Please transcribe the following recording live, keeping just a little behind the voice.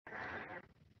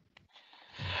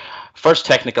First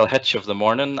technical hitch of the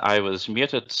morning, I was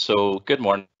muted, so good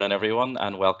morning everyone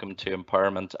and welcome to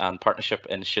Empowerment and Partnership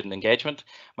in Student Engagement.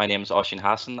 My name is Oisín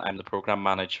Hassan, I'm the Programme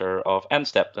Manager of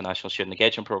NStEP, the National Student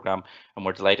Engagement Programme, and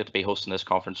we're delighted to be hosting this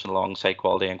conference alongside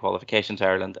Quality and Qualifications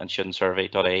Ireland and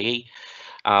StudentSurvey.ie.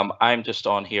 I'm just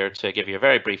on here to give you a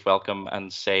very brief welcome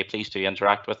and say please do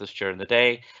interact with us during the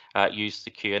day. Use the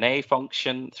Q&A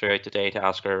function throughout the day to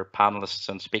ask our panelists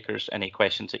and speakers any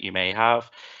questions that you may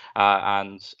have.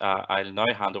 I'll now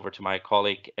hand over to my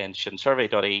colleague in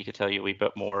StudentSurvey.ie to tell you a wee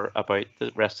bit more about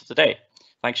the rest of the day.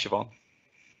 Thanks, Siobhán.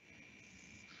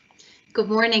 Good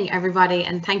morning, everybody,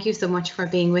 and thank you so much for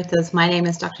being with us. My name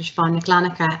is Dr. Siobhán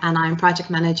Fhlannchadha, and I'm Project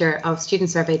Manager of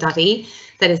StudentSurvey.ie,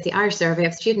 that is the Irish Survey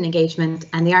of Student Engagement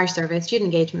and the Irish Survey of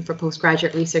Student Engagement for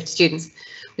postgraduate research students.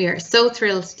 We are so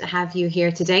thrilled to have you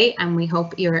here today, and we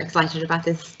hope you're excited about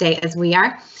this day as we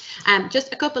are.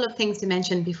 Just a couple of things to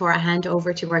mention before I hand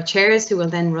over to our chairs, who will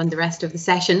then run the rest of the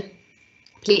session.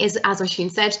 Please, as Oisín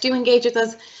said, do engage with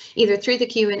us either through the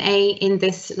Q&A in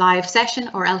this live session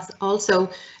or else also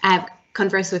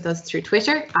converse with us through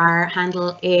Twitter. Our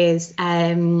handle is,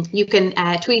 you can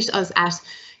tweet us at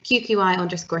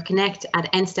QQI_connect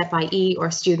at NStEP.ie or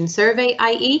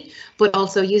StudentSurvey.ie, but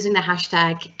also using the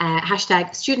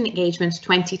hashtag Student Engagement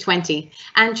 2020.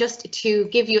 And just to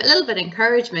give you a little bit of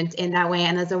encouragement in that way,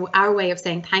 and as our way of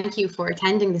saying thank you for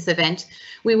attending this event,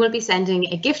 we will be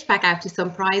sending a gift pack out to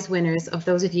some prize winners of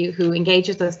those of you who engage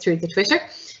with us through the Twitter.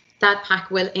 That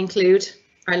pack will include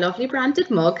our lovely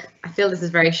branded mug. I feel this is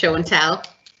very show and tell.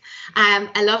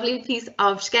 A lovely piece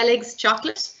of Skellig's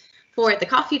chocolate for the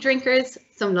coffee drinkers,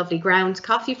 some lovely ground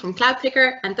coffee from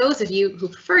Cloudpicker, and those of you who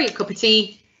prefer a cup of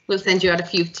tea, we'll send you out a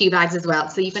few tea bags as well.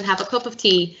 So you can have a cup of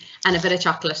tea and a bit of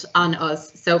chocolate on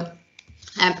us. So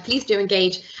please do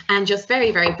engage. And just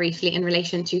very, very briefly in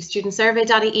relation to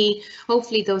StudentSurvey.ie,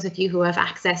 hopefully those of you who have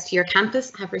access to your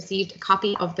campus have received a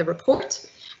copy of the report.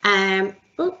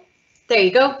 There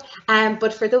you go.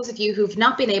 But for those of you who've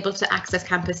not been able to access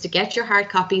campus to get your hard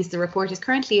copies, the report is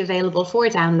currently available for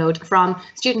download from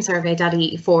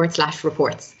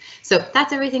StudentSurvey.ie/reports. So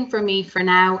that's everything for me for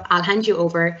now. I'll hand you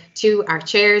over to our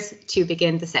chairs to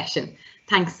begin the session.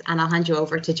 Thanks, and I'll hand you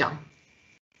over to John.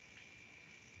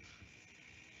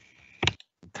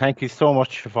 Thank you so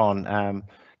much, Siobhán.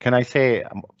 Can I say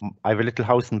I have a little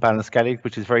house in Ballinskellig,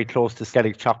 which is very close to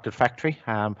Skellig Chocolate Factory.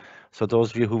 So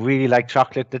those of you who really like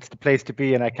chocolate, that's the place to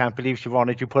be. And I can't believe, Siobhán,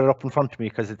 that you put it up in front of me,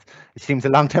 because it seems a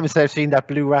long time since I've seen that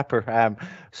blue wrapper.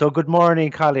 So good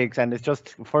morning, colleagues. And it's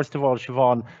just, first of all,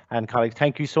 Siobhán and colleagues,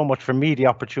 thank you so much for me the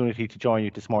opportunity to join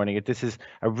you this morning. This is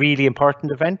a really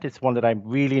important event. It's one that I'm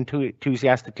really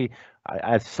enthusiastically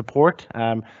as support.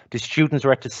 The students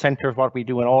are at the centre of what we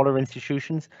do in all our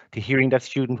institutions. To hearing that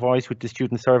student voice, which the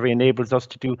student survey enables us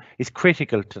to do, is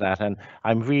critical to that. And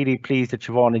I'm really pleased that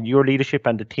Siobhán and your leadership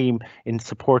and the team in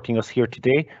supporting us here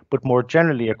today, but more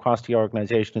generally across the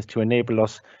organisation, is to enable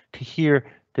us to hear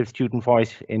the student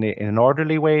voice in an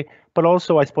orderly way, but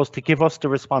also, I suppose, to give us the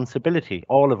responsibility,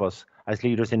 all of us as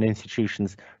leaders in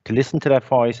institutions, to listen to that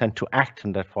voice and to act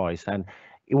on that voice. And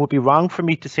it would be wrong for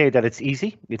me to say that it's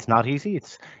easy. It's not easy.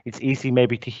 It's easy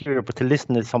maybe to hear, but to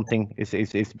listen is something is a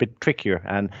bit trickier.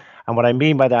 And what I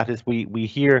mean by that is we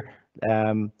hear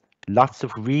lots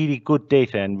of really good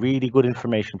data and really good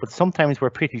information, but sometimes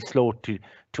we're pretty slow to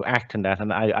act on that.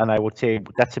 And I would say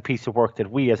that's a piece of work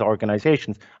that we as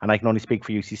organisations, and I can only speak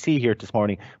for UCC here this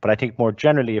morning, but I think more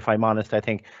generally, if I'm honest, I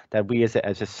think that we as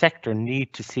a sector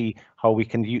need to see how we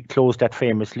can close that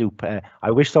famous loop.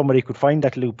 I wish somebody could find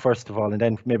that loop first of all and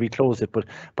then maybe close it. But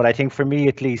I think for me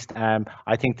at least,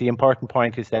 I think the important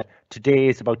point is that today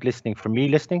is about listening. For me,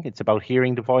 listening, it's about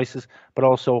hearing the voices, but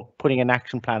also putting an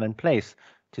action plan in place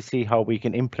to see how we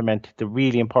can implement the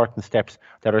really important steps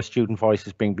that our student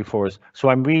voices bring before us. So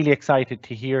I'm really excited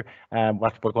to hear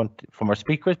what we're going to, from our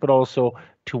speakers, but also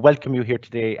to welcome you here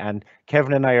today. And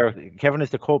Kevin is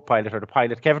the co-pilot or the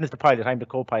pilot. Kevin is the pilot, I'm the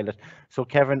co-pilot. So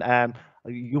Kevin,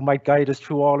 you might guide us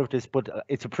through all of this, but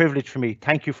it's a privilege for me.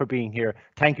 Thank you for being here.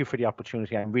 Thank you for the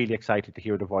opportunity. I'm really excited to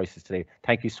hear the voices today.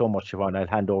 Thank you so much, Siobhán. I'll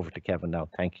hand over to Kevin now.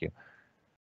 Thank you.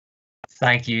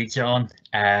 Thank you, John.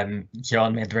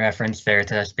 John made reference there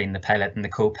to us being the pilot and the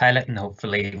co-pilot, and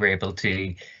hopefully we're able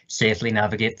to safely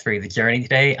navigate through the journey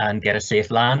today and get a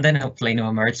safe landing, hopefully no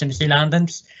emergency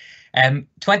landings.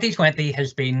 2020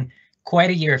 has been quite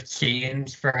a year of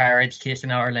change for higher education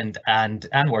in Ireland and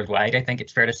worldwide. I think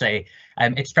it's fair to say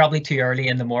it's probably too early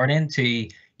in the morning to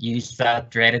use that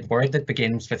dreaded word that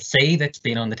begins with C that's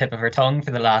been on the tip of our tongue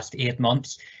for the last 8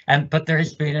 months. But there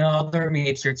has been another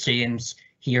major change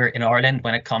here in Ireland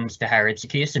when it comes to higher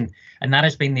education, and that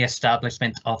has been the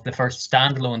establishment of the first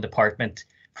standalone department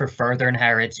for further and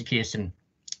higher education.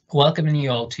 Welcoming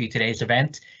you all to today's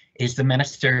event is the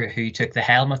Minister who took the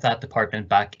helm of that department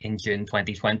back in June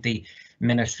 2020,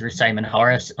 Minister Simon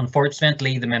Harris.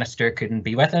 Unfortunately, the Minister couldn't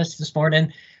be with us this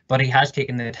morning, but he has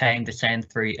taken the time to send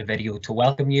through a video to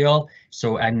welcome you all.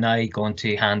 So I'm now going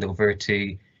to hand over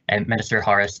to Minister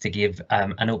Harris to give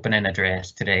an opening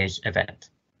address to today's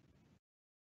event.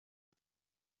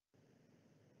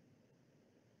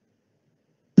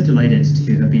 Delighted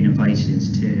to have been invited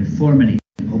to formally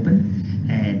open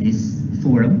this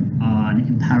forum on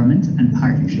empowerment and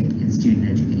partnership in student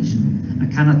education.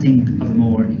 I cannot think of a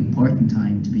more important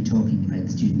time to be talking about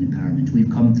student empowerment.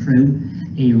 We've come through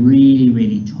a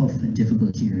really tough and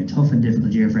difficult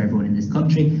year, for everyone in this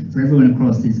country, for everyone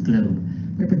across this globe,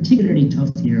 but a particularly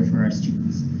tough year for our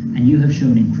students. And you have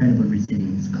shown incredible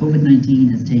resilience.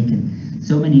 COVID-19 has taken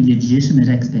so many legitimate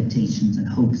expectations and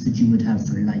hopes that you would have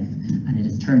for life, and it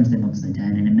has turned them upside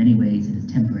down, and in many ways it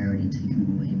has temporarily taken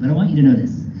them away. But I want you to know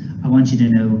this. I want you to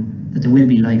know that there will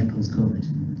be life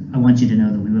post-COVID. I want you to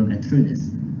know that we will get through this.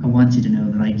 I want you to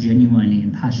know that I genuinely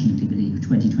and passionately believe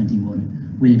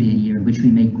 2021 will be a year in which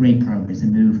we make great progress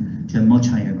and move to a much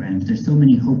higher ground. There's so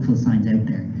many hopeful signs out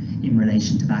there in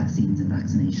relation to vaccines and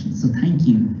vaccinations. So thank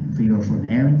you for your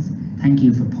forbearance. Thank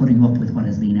you for putting up with what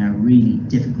has been a really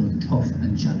difficult, tough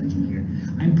and challenging year.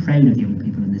 I'm proud of young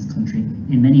people in this country.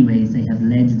 In many ways, they have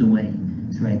led the way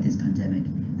throughout this pandemic.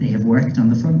 They have worked on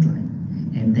the front line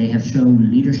and they have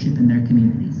shown leadership in their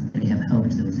communities. They have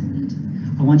helped those in need.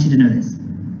 I want you to know this.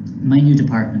 My new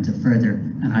Department of Further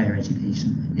and Higher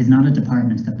Education is not a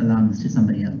department that belongs to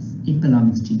somebody else. It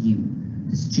belongs to you,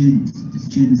 the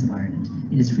students of Ireland.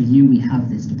 It is for you we have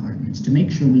this department, to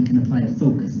make sure we can apply a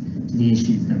focus to the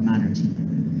issues that matter to you.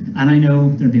 And I know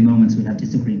there'll be moments we'll have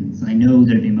disagreements. I know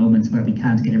there'll be moments where we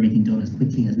can't get everything done as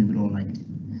quickly as we would all like to.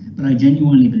 But I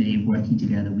genuinely believe working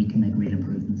together we can make real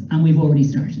improvements. And we've already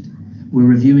started. We're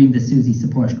reviewing the SUSI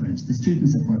support grant, the student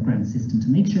support grant system, to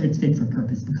make sure it's fit for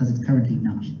purpose, because it's currently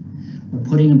not. We're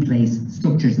putting in place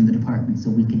structures in the department so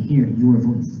we can hear your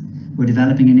voice. We're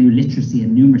developing a new literacy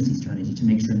and numeracy strategy to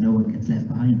make sure no one gets left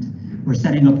behind. We're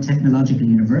setting up technological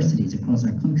universities across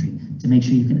our country to make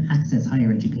sure you can access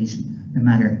higher education no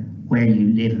matter where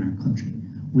you live in our country.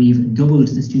 We've doubled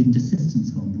the Student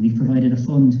Assistance Fund. We've provided a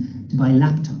fund to buy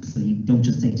laptops, so you don't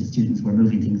just say to students we're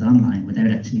moving things online without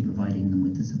actually providing them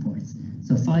with the supports.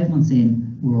 So 5 months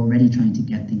in, we're already trying to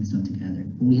get things done together,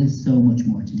 but we have so much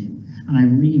more to do. And I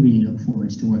really look forward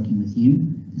to working with you,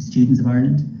 the students of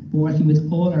Ireland, but working with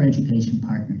all our education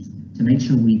partners to make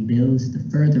sure we build the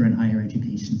further and higher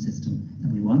education system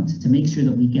that we want, to make sure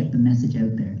that we get the message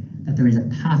out there that there is a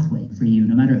pathway for you,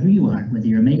 no matter who you are, whether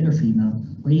you're male or female,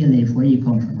 where you live, where you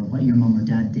come from, or what your mum or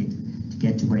dad did to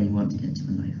get to where you want to get to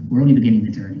in life. We're only beginning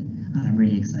the journey, and I'm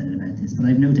really excited about this, but I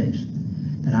have no doubt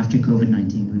that after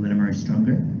COVID-19 we will emerge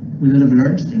stronger. We will have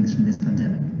learned things from this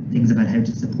pandemic, things about how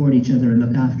to support each other and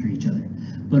look after each other,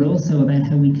 but also about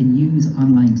how we can use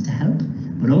online to help,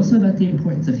 but also about the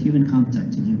importance of human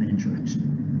contact and human interaction.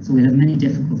 So we'll have many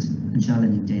difficult and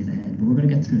challenging days ahead, but we're going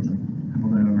to get through them, and we're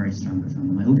going to emerge stronger from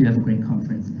them. I hope you have a great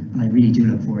conference, and I really do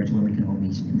look forward to when we can all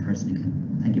meet in person again.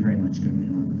 Thank you very much.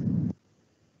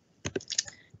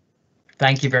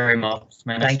 Thank you very much,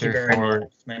 Minister, for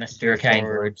your kind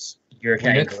words. We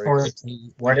look forward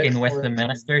to working with the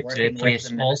Minister to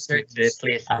place all students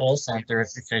at the centre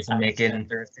of decision making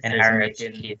in higher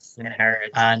education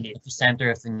and at the centre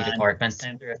of the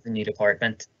new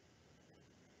department.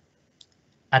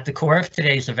 At the core of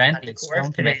today's event is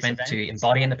strong commitment to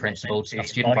embodying the principles of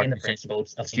student partnerships.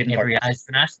 Every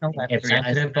national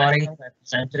representative body,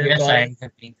 USI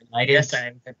have been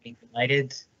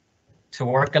delighted to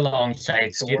work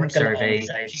alongside StudentSurvey,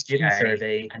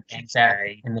 and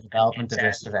NStEP in the development of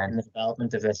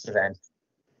this event.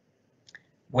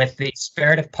 With the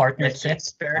spirit of partnership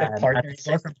at the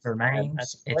forefront of our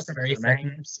minds, it's very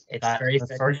fitting that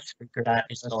the first speaker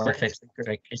is Lorna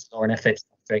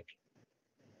Fitzpatrick.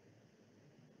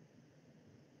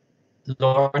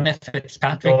 Lorna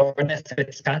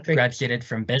Fitzpatrick graduated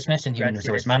from Business and Human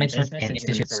Resource Management in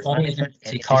Institute of Studies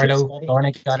in Carlo.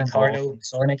 Lorna got involved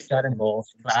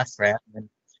in class rep,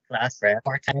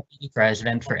 part-time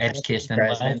president for Education and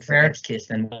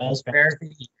Welfare,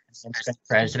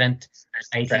 president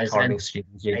IT Carlo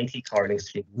Students Union.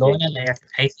 Lorna left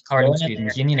IT Carlo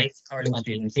Students Union in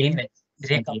 2018 to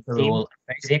take up the role of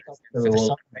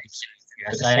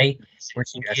USA,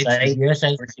 which engaged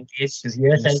with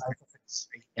USA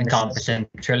encompassing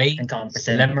Tralee,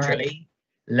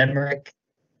 Limerick,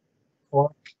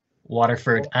 Cork,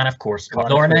 Waterford, and of course,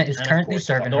 Lorna is currently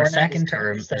serving her second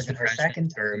term as the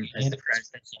president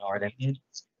of Ireland.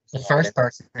 the first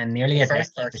person in nearly a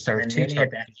decade to serve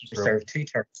two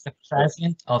terms. The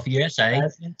President of USA,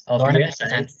 Lorna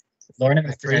represents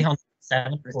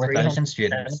 374,000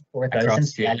 students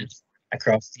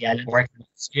across the island, working with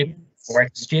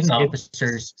student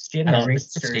officers, and a range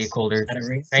of stakeholders,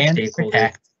 trying to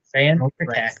protect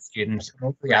students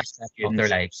every aspect of their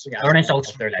lives. Lorna is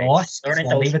also the boss, so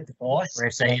I'll leave it to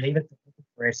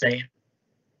we're saying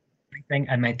everything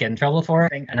I might get in trouble for,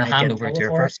 and I'll hand over to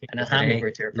your first speaker today,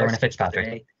 Lorna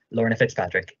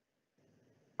Fitzpatrick.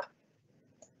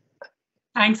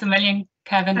 Thanks a million,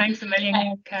 Kevin.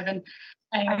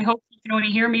 I hope you can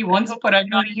only hear me once, but I'm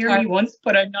not entirely.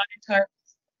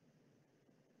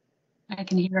 I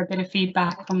can hear a bit of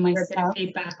feedback from myself.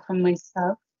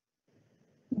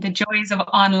 The joys of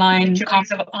online.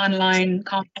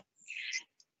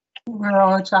 We're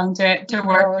all trying to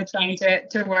work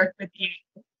with you.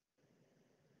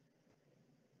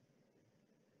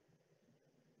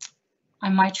 I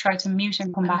might try to mute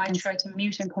and come back.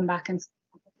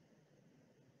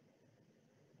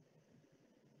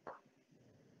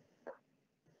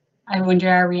 I wonder,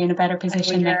 are we in a better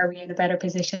position now?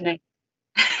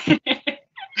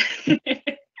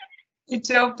 I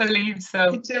don't believe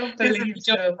so. This is another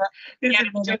joy of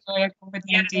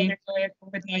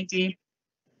COVID-19.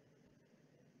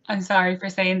 I'm sorry for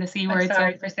saying the C word. Not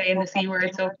to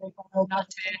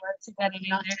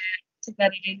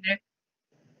get it in there.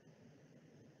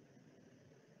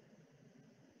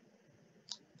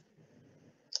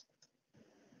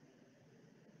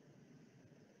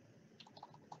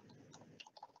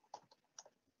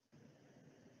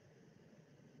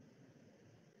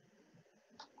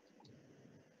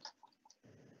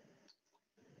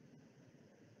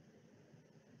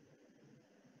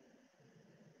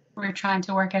 We're trying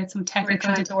to work out some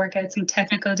technical.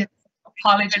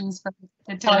 Apologies for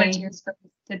the delay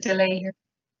here.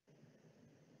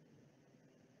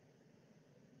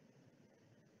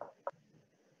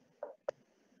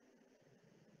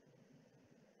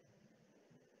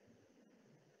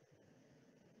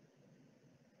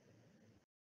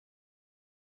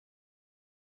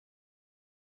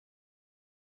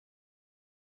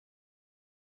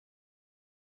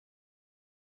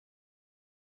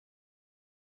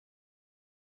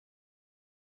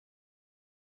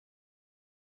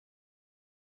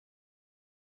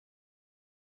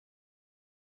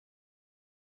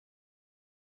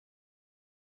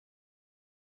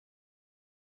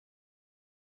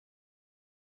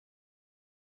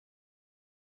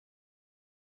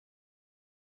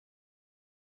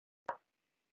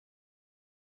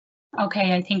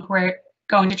 Okay, I think we're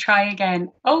going to try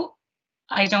again. Oh,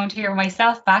 I don't hear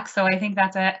myself back, so I think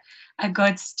that's a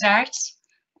good start.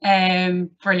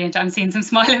 Brilliant. I'm seeing some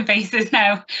smiling faces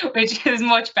now, which is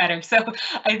much better. So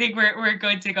I think we're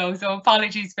good to go. So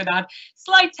apologies for that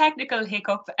slight technical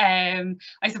hiccup. I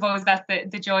suppose that's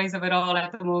the joys of it all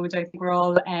at the moment. I think we're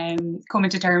all coming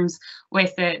to terms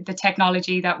with the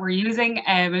technology that we're using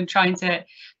and trying to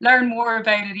learn more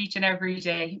about it each and every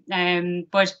day.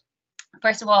 But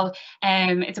first of all,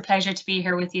 it's a pleasure to be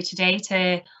here with you today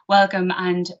to welcome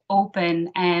and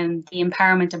open the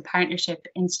Empowerment and Partnership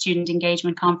in Student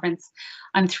Engagement Conference.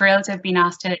 I'm thrilled to have been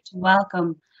asked to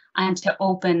welcome and to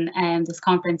open this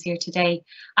conference here today.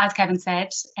 As Kevin said,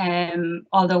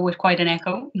 although with quite an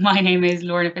echo, my name is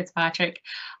Lorna Fitzpatrick.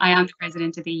 I am the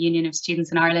President of the Union of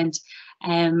Students in Ireland.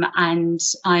 And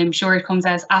I'm sure it comes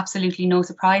as absolutely no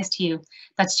surprise to you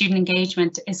that student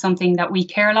engagement is something that we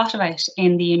care a lot about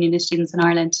in the Union of Students in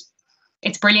Ireland.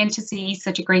 It's brilliant to see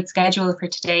such a great schedule for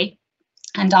today.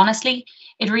 And honestly,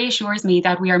 it reassures me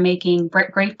that we are making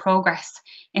great progress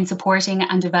in supporting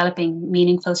and developing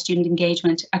meaningful student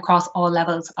engagement across all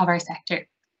levels of our sector.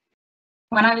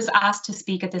 When I was asked to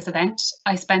speak at this event,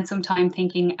 I spent some time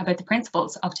thinking about the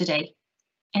principles of today: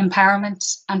 empowerment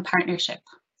and partnership.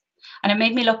 And it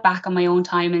made me look back on my own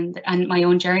time and my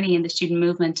own journey in the student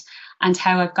movement and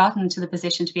how I've gotten to the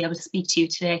position to be able to speak to you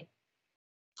today.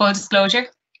 Full disclosure,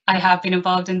 I have been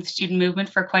involved in the student movement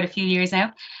for quite a few years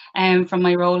now, from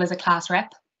my role as a class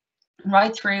rep,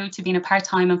 right through to being a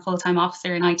part-time and full-time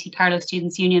officer in IT Carlow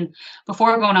Students' Union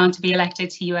before going on to be elected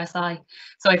to USI.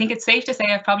 So I think it's safe to say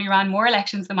I've probably ran more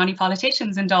elections than many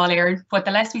politicians in Dáil Éireann, but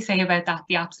the less we say about that,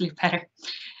 the absolute better.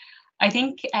 I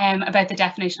think about the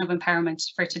definition of empowerment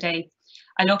for today.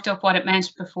 I looked up what it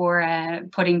meant before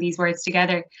putting these words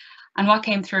together, and what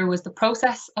came through was the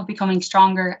process of becoming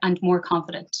stronger and more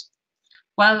confident.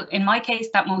 Well, in my case,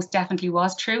 that most definitely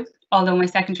was true, although my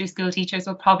secondary school teachers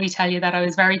would probably tell you that I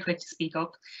was very quick to speak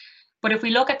up. But if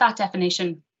we look at that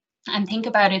definition and think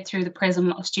about it through the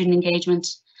prism of student engagement,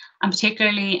 and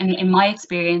particularly in my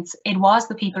experience, it was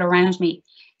the people around me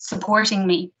supporting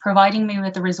me, providing me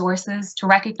with the resources to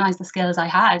recognise the skills I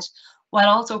had, while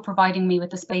also providing me with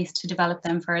the space to develop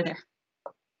them further.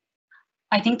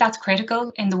 I think that's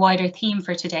critical in the wider theme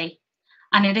for today,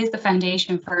 and it is the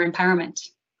foundation for empowerment.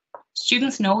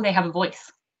 Students know they have a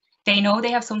voice. They know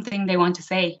they have something they want to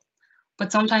say,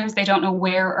 but sometimes they don't know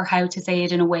where or how to say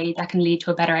it in a way that can lead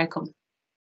to a better outcome.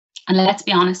 And let's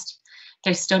be honest,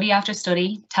 there's study after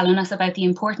study telling us about the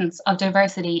importance of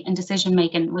diversity in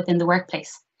decision-making within the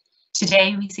workplace.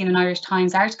 Today, we've seen an Irish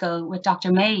Times article with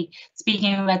Dr. May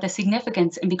speaking about the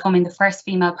significance in becoming the first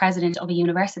female president of a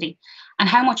university and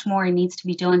how much more needs to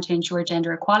be done to ensure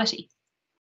gender equality.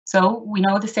 So we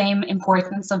know the same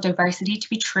importance of diversity to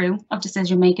be true of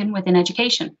decision-making within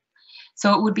education.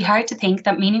 So it would be hard to think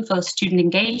that meaningful student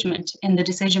engagement in the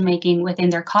decision-making within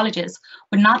their colleges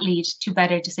would not lead to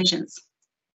better decisions.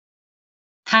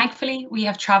 Thankfully, we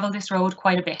have travelled this road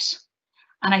quite a bit,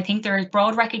 and I think there is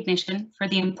broad recognition for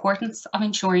the importance of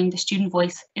ensuring the student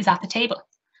voice is at the table.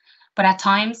 But at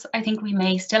times, I think we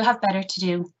may still have better to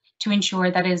do to ensure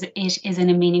that it is in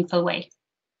a meaningful way.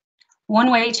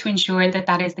 One way to ensure that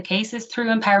that is the case is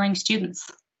through empowering students,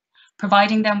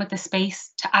 providing them with the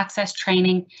space to access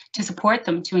training to support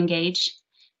them to engage,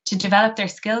 to develop their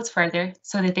skills further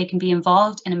so that they can be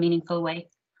involved in a meaningful way,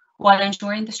 while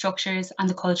ensuring the structures and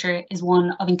the culture is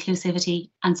one of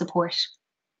inclusivity and support.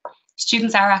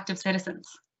 Students are active citizens,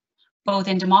 both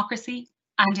in democracy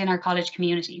and in our college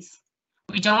communities.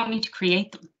 We don't need to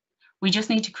create them. We just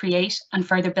need to create and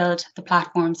further build the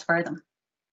platforms for them.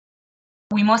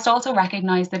 We must also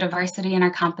recognise the diversity in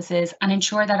our campuses and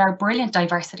ensure that our brilliant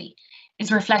diversity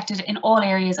is reflected in all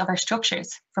areas of our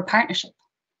structures for partnership.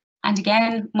 And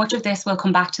again, much of this will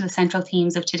come back to the central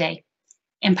themes of today: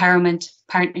 empowerment,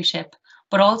 partnership,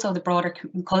 but also the broader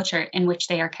culture in which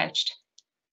they are couched.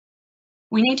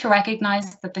 We need to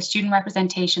recognise that the student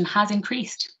representation has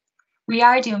increased. We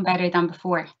are doing better than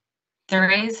before.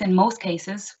 There is, in most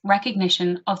cases,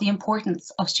 recognition of the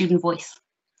importance of student voice.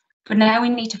 But now we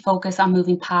need to focus on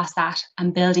moving past that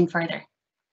and building further.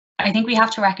 I think we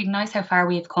have to recognise how far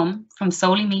we have come from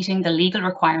solely meeting the legal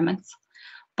requirements,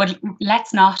 but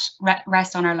let's not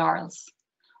rest on our laurels.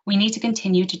 We need to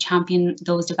continue to champion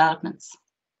those developments.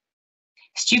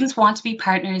 Students want to be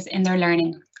partners in their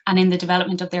learning and in the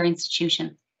development of their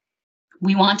institution.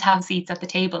 We want to have seats at the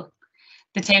table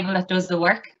that does the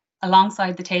work,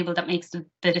 alongside the table that makes the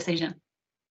decision.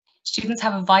 Students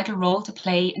have a vital role to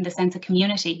play in the sense of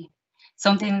community,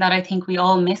 something that I think we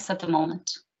all miss at the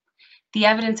moment. The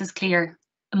evidence is clear,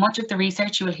 and much of the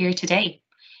research you will hear today,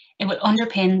 it will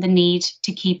underpin the need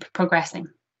to keep progressing.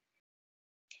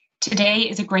 Today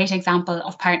is a great example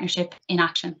of partnership in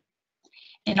action.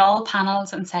 In all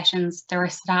panels and sessions, there are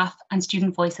staff and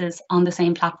student voices on the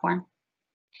same platform.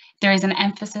 There is an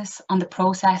emphasis on the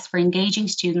process for engaging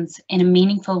students in a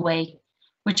meaningful way,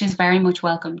 which is very much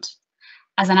welcomed.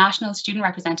 As a national student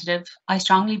representative, I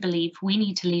strongly believe we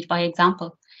need to lead by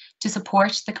example to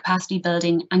support the capacity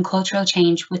building and cultural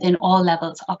change within all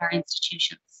levels of our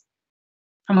institutions,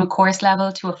 from a course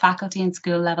level to a faculty and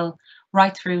school level,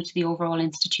 right through to the overall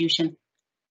institution.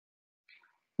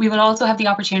 We will also have the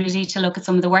opportunity to look at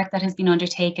some of the work that has been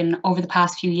undertaken over the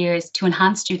past few years to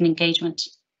enhance student engagement.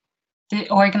 The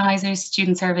organisers,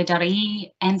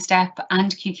 StudentSurvey.ie, NStEP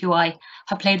and QQI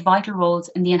have played vital roles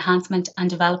in the enhancement and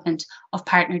development of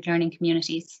partnered learning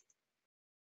communities.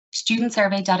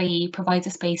 StudentSurvey.ie provides a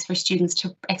space for students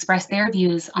to express their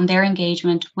views on their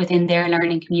engagement within their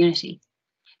learning community.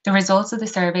 The results of the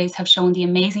surveys have shown the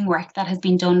amazing work that has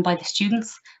been done by the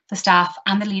students, the staff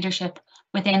and the leadership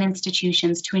within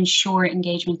institutions to ensure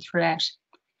engagement throughout.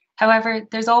 However,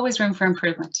 there's always room for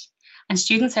improvement, and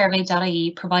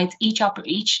StudentSurvey.ie provides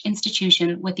each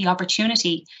institution with the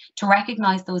opportunity to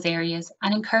recognise those areas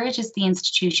and encourages the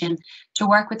institution to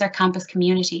work with their campus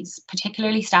communities,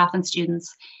 particularly staff and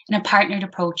students, in a partnered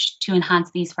approach to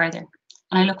enhance these further.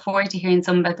 And I look forward to hearing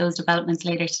some about those developments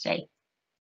later today.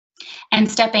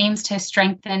 NStEP aims to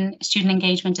strengthen student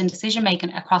engagement and decision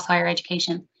making across higher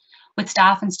education, with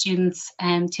staff and students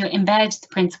to embed the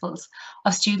principles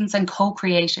of students and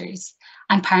co-creators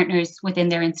and partners within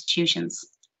their institutions.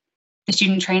 The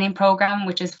student training programme,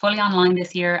 which is fully online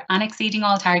this year and exceeding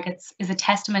all targets, is a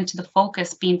testament to the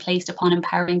focus being placed upon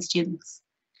empowering students.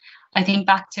 I think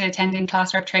back to attending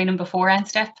class rep training before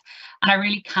NStEP, and I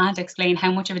really can't explain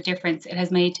how much of a difference it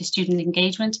has made to student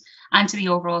engagement and to the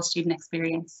overall student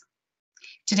experience.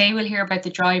 Today we'll hear about the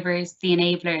drivers, the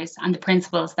enablers and the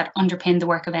principles that underpin the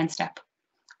work of NStEP,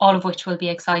 all of which will be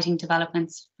exciting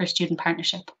developments for student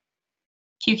partnership.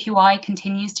 QQI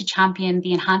continues to champion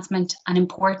the enhancement and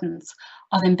importance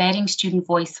of embedding student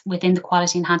voice within the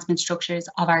quality enhancement structures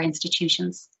of our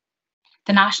institutions.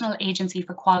 The National Agency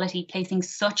for Quality placing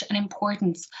such an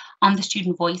importance on the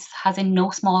student voice has in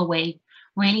no small way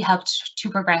really helped to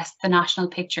progress the national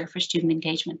picture for student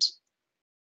engagement.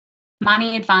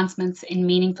 Many advancements in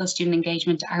meaningful student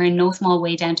engagement are in no small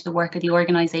way down to the work of the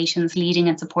organisations leading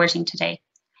and supporting today.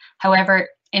 However,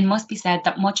 it must be said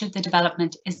that much of the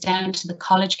development is down to the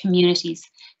college communities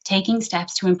taking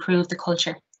steps to improve the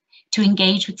culture, to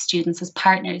engage with students as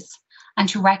partners, and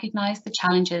to recognise the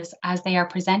challenges as they are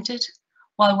presented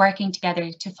while working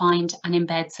together to find and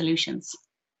embed solutions.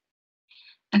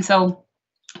 And so,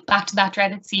 back to that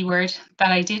dreaded C word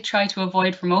that I did try to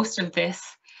avoid for most of this,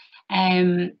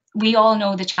 we all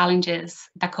know the challenges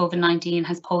that COVID-19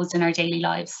 has posed in our daily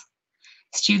lives.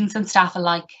 Students and staff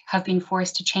alike have been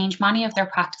forced to change many of their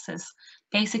practices,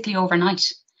 basically overnight.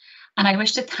 And I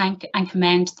wish to thank and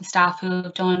commend the staff who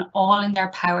have done all in their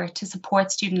power to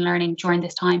support student learning during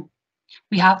this time.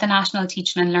 We have the National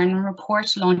Teaching and Learning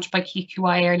Report launched by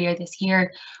QQI earlier this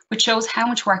year, which shows how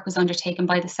much work was undertaken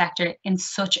by the sector in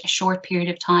such a short period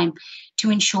of time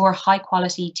to ensure high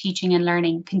quality teaching and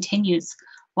learning continues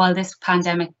while this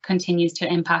pandemic continues to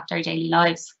impact our daily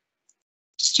lives.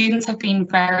 Students have been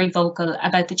very vocal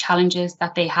about the challenges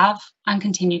that they have and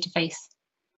continue to face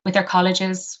with their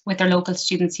colleges, with their local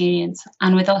students' unions,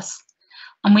 and with us.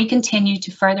 And we continue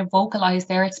to further vocalise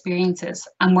their experiences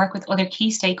and work with other key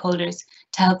stakeholders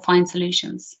to help find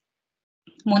solutions.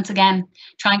 Once again,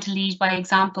 trying to lead by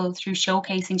example through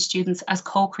showcasing students as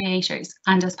co-creators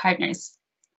and as partners.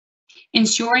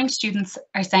 Ensuring students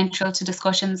are central to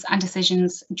discussions and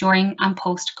decisions during and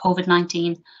post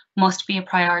COVID-19 must be a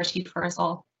priority for us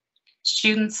all.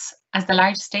 Students, as the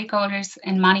largest stakeholders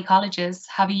in many colleges,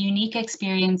 have a unique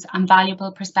experience and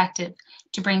valuable perspective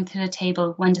to bring to the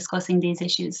table when discussing these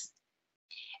issues.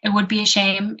 It would be a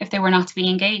shame if they were not to be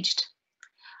engaged.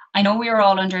 I know we are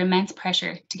all under immense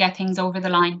pressure to get things over the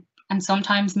line, and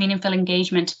sometimes meaningful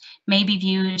engagement may be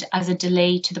viewed as a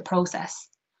delay to the process.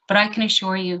 But I can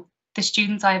assure you, the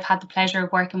students I have had the pleasure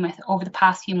of working with over the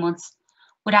past few months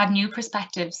would add new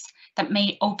perspectives that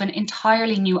may open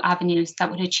entirely new avenues that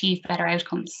would achieve better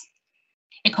outcomes.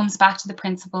 It comes back to the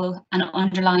principle and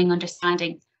underlying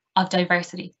understanding of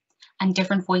diversity and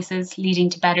different voices leading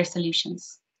to better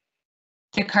solutions.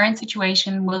 The current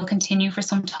situation will continue for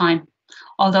some time,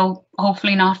 although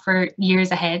hopefully not for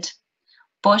years ahead,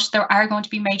 but there are going to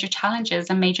be major challenges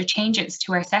and major changes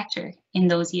to our sector in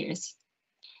those years.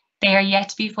 They are yet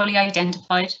to be fully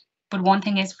identified, but one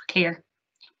thing is clear.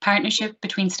 Partnership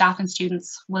between staff and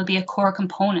students will be a core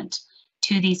component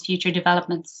to these future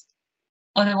developments.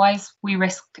 Otherwise, we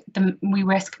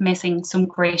risk missing some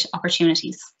great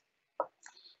opportunities.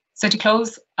 So to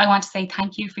close, I want to say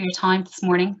thank you for your time this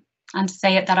morning and to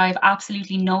say that I have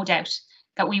absolutely no doubt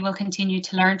that we will continue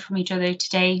to learn from each other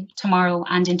today, tomorrow,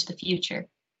 and into the future.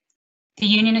 The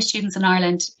Union of Students in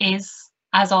Ireland is,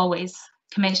 as always,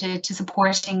 committed to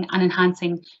supporting and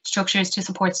enhancing structures to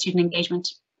support student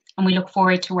engagement, and we look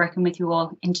forward to working with you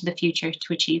all into the future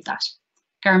to achieve that.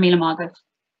 Gar míle mágah.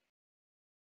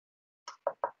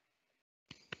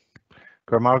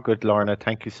 Good, Lorna,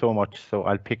 thank you so much. So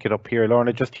I'll pick it up here.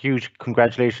 Lorna, just huge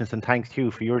congratulations and thanks to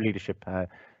you for your leadership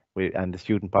and the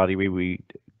student body. We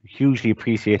hugely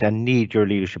appreciate and need your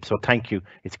leadership. So thank you.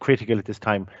 It's critical at this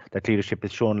time that leadership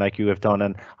is shown like you have done.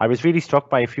 And I was really struck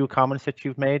by a few comments that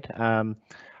you've made.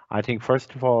 I think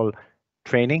first of all,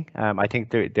 training. I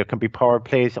think there can be power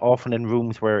plays often in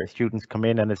rooms where students come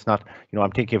in and it's not,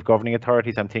 I'm thinking of governing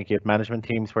authorities, I'm thinking of management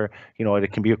teams where,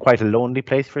 it can be quite a lonely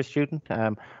place for a student.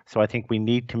 So I think we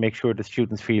need to make sure that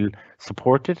students feel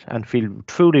supported and feel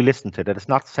truly listened to, that it's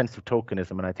not a sense of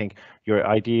tokenism. And I think your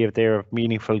idea of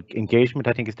meaningful engagement,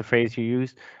 I think is the phrase you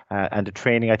used, and the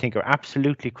training, I think are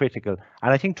absolutely critical.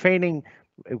 And I think training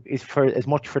is for as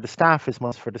much for the staff as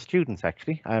much for the students,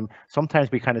 actually.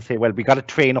 Sometimes we kind of say, well, we got to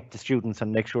train up the students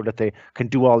and make sure that they can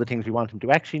do all the things we want them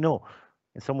to. Actually, no.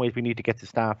 In some ways, we need to get the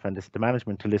staff and the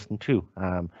management to listen too,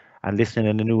 and listen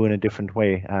in a new and a different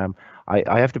way.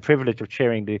 I have the privilege of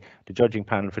chairing the judging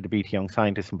panel for the BT Young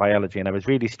Scientists in Biology, and I was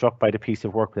really struck by the piece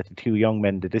of work that the two young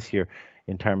men did this year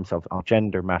in terms of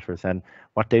gender matters. And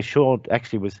what they showed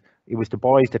actually was it was the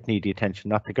boys that need the attention,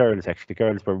 not the girls. Actually, the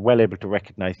girls were well able to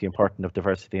recognise the importance of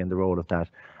diversity and the role of that.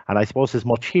 And I suppose as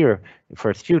much here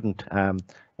for a student,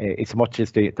 it's much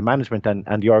as the management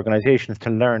and the organisations to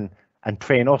learn and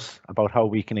train us about how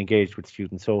we can engage with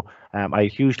students. So I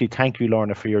hugely thank you,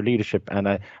 Lorna, for your leadership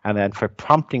and for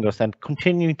prompting us and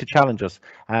continuing to challenge us.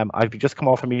 I've just come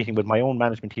off a meeting with my own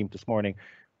management team this morning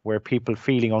where people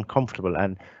feeling uncomfortable,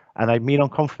 and And I mean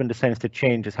uncomfortable in the sense that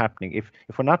change is happening. If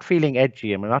we're not feeling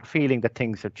edgy and we're not feeling that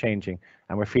things are changing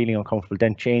and we're feeling uncomfortable,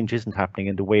 then change isn't happening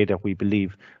in the way that we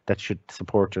believe that should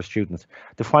support our students.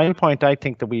 The final point, I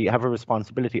think that we have a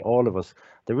responsibility, all of us.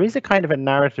 There is a kind of a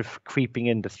narrative creeping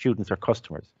in that students are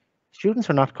customers. Students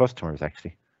are not customers,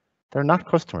 actually. They're not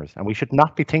customers, and we should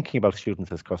not be thinking about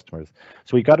students as customers.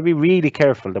 So we've got to be really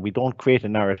careful that we don't create a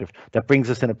narrative that brings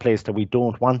us in a place that we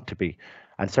don't want to be.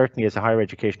 And certainly as a higher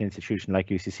education institution like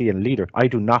UCC and leader, I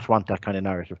do not want that kind of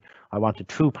narrative. I want a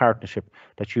true partnership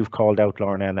that you've called out,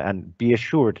 Lorna, and be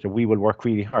assured that we will work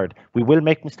really hard. We will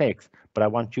make mistakes, but I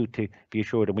want you to be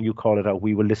assured that when you call it out,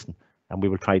 we will listen and we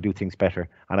will try to do things better.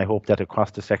 And I hope that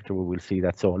across the sector we will see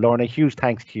that. So Lorna, huge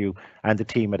thanks to you and the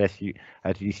team at the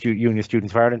Union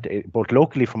Students of Ireland, both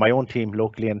locally, from my own team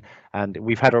locally, and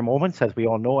we've had our moments, as we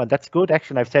all know, and that's good.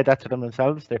 Actually, I've said that to them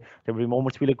themselves. There will be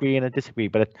moments we'll agree and disagree,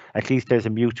 but at least there's a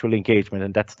mutual engagement,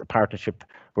 and that's the partnership.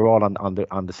 We're all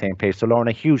on the same page. So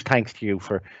Lorna, huge thanks to you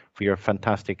for your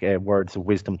fantastic words of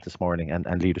wisdom this morning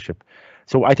and leadership.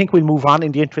 So I think we'll move on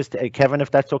in the interest, Kevin,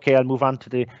 if that's okay. I'll move on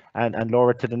to and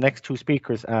Laura to the next two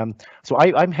speakers. So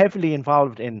I'm heavily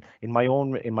involved in my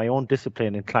own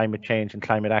discipline in climate change and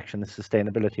climate action and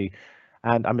sustainability.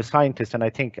 And I'm a scientist, and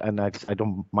I think, and I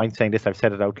don't mind saying this, I've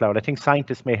said it out loud, I think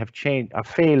scientists may have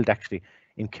failed actually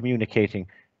in communicating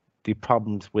the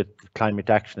problems with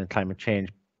climate action and climate change,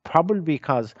 probably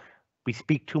because we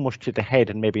speak too much to the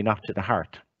head and maybe not to the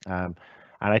heart. And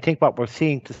I think what we're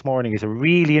seeing this morning is a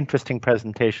really interesting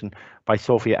presentation by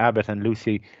Sophia, Abbot and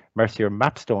Lucy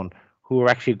Mercer-Mapstone, who are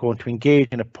actually going to engage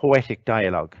in a poetic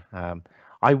dialogue.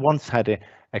 I once had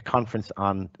a conference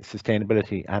on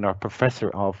sustainability, and our professor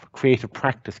of creative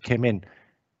practice came in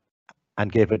and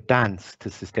gave a dance to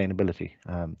sustainability.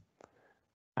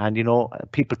 And, you know,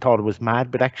 people thought it was mad,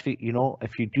 but actually, you know,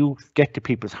 if you do get to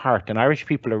people's heart, and Irish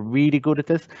people are really good at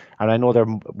this, and I know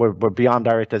we're beyond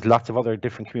Irish, there's lots of other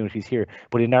different communities here,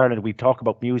 but in Ireland we talk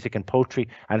about music and poetry,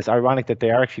 and it's ironic that they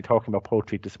are actually talking about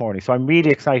poetry this morning. So I'm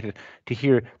really excited to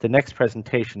hear the next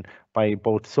presentation by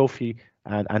both Sophie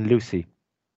and Lucy.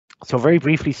 So very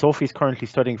briefly, Sophie is currently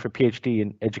studying for PhD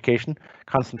in education,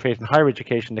 concentrating on higher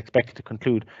education, expected to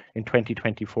conclude in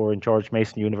 2024 in George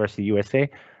Mason University, USA,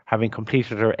 having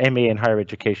completed her MA in higher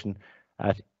education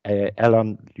at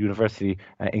Elon University,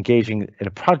 engaging in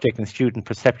a project in student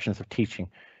perceptions of teaching.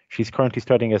 She's currently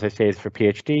studying, as I say, for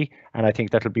PhD, and I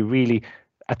think that'll be really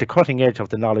at the cutting edge of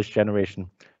the knowledge generation.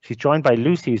 She's joined by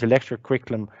Lucy, who's a lecturer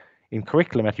curriculum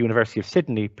at the University of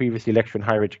Sydney, previously lecturing in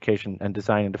higher education and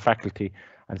design in the Faculty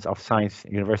of Science,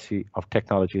 University of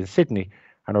Technology in Sydney,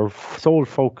 and our sole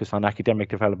focus on academic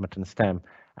development in STEM.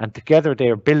 And together they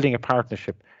are building a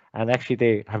partnership, and actually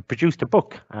they have produced a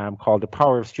book called The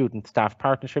Power of Student-Staff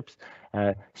Partnerships,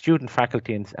 Student,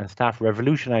 Faculty and Staff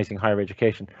Revolutionising Higher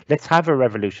Education. Let's have a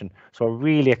revolution. So I'm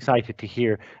really excited to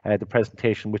hear the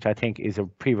presentation, which I think is a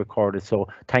pre-recorded. So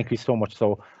thank you so much.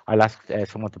 So I'll ask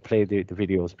someone to play the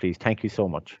videos, please. Thank you so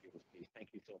much.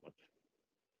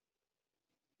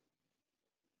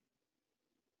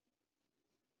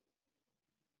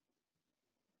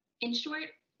 In short,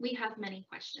 we have many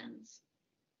questions.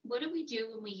 What do we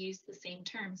do when we use the same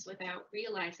terms without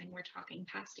realizing we're talking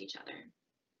past each other?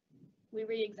 We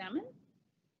re-examine.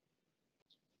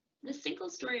 The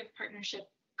single story of partnership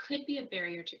could be a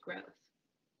barrier to growth.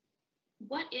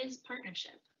 What is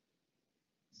partnership?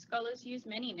 Scholars use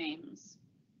many names.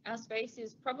 Our space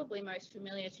is probably most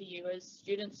familiar to you as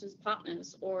students as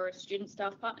partners or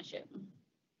student-staff partnership.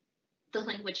 The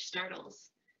language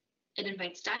startles. It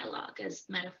invites dialogue, as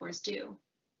metaphors do.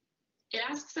 It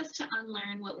asks us to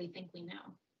unlearn what we think we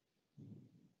know.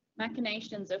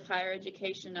 Machinations of higher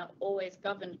education are always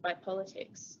governed by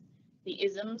politics. The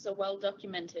isms are well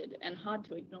documented and hard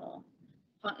to ignore.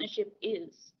 Partnership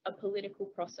is a political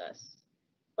process,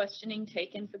 questioning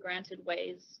taken for granted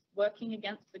ways, working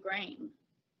against the grain.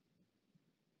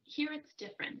 Here it's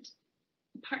different.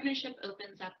 Partnership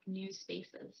opens up new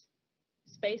spaces.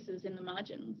 Spaces in the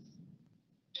margins.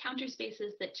 Counter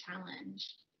spaces that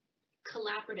challenge.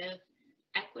 Collaborative,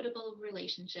 equitable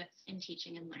relationships in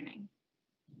teaching and learning.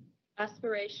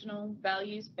 Aspirational,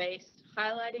 values-based,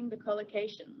 highlighting the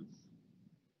collocations.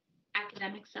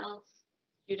 Academic selves.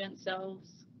 Student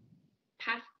selves.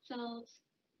 Past selves.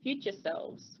 Future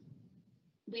selves.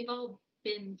 We've all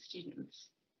been students.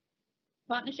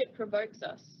 Partnership provokes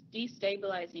us,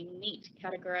 destabilizing neat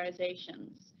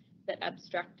categorizations that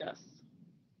abstract us.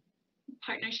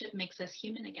 Partnership makes us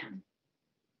human again.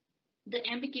 The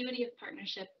ambiguity of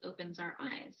partnership opens our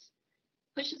eyes,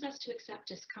 pushes us to accept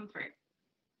discomfort,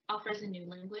 offers a new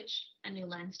language, a new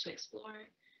lens to explore,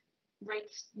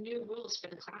 writes new rules for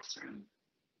the classroom.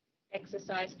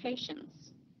 Exercise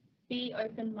patience. Be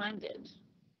open-minded.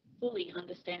 Fully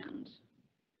understand.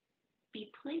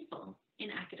 Be playful in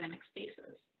academic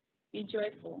spaces. Be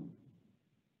joyful.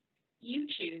 You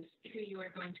choose who you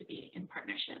are going to be in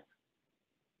partnership.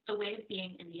 A way of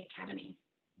being in the academy.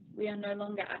 We are no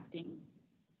longer acting.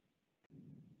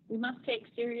 We must take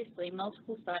seriously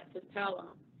multiple sites of power.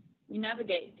 We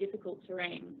navigate difficult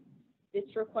terrain.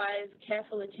 This requires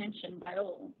careful attention by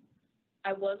all.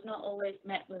 I was not always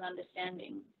met with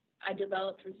understanding. I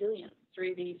developed resilience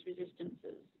through these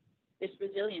resistances. This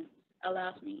resilience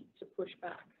allows me to push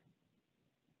back.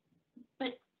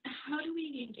 But how do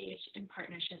we engage in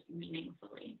partnership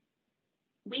meaningfully?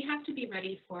 We have to be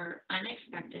ready for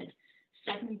unexpected,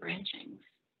 sudden branchings.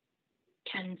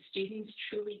 Can students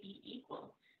truly be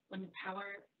equal when power,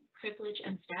 privilege,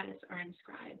 and status are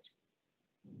inscribed?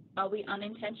 Are we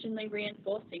unintentionally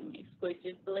reinforcing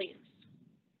exclusive beliefs?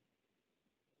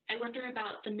 I wonder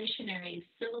about the missionary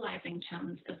civilizing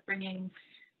tones of bringing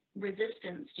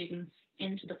resistant students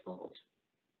into the fold.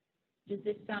 Does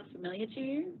this sound familiar to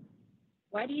you?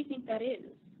 Why do you think that is?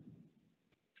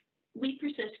 We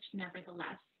persist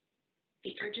nevertheless.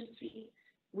 The urgency,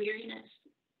 weariness,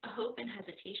 hope, and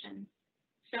hesitation.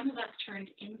 Some of us turned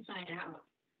inside out,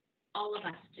 all of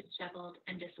us disheveled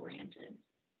and disoriented.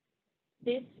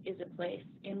 This is a place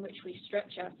in which we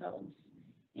stretch ourselves,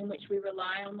 in which we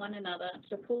rely on one another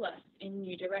to pull us in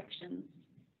new directions,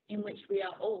 in which we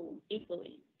are all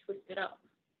equally twisted up.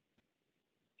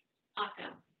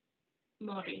 Aka,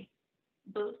 Mori,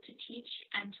 both to teach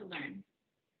and to learn.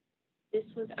 This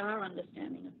was our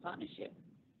understanding of partnership.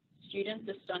 Students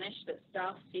astonished that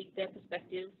staff seek their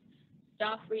perspectives,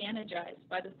 staff re-energized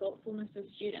by the thoughtfulness of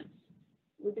students.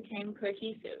 We became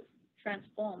cohesive,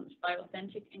 transformed by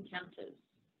authentic encounters.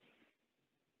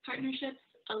 Partnerships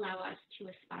allow us to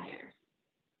aspire.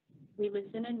 We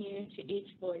listen anew to each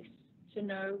voice, to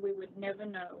know we would never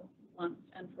know once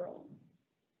and for all.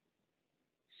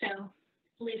 So,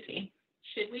 Lucy,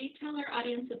 should we tell our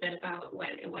audience a bit about what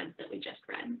it was that we just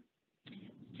read?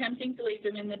 It's tempting to leave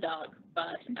them in the dark,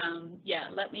 but yeah,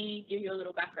 let me give you a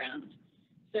little background.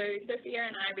 So Sophia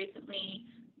and I recently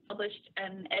published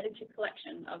an edited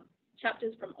collection of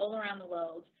chapters from all around the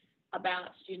world about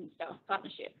student-staff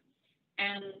partnership.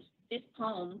 And this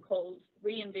poem called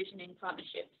Re-envisioning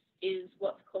Partnerships is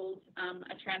what's called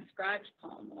a transcribed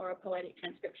poem or a poetic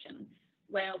transcription,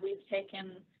 where we've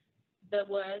taken the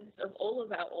words of all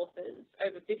of our authors,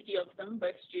 over 50 of them,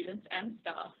 both students and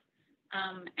staff,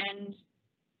 and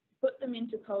put them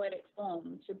into poetic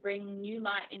form to bring new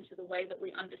light into the way that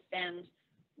we understand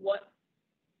what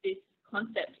this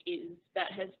concept is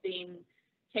that has been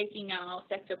taking our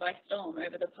sector by storm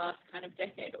over the past kind of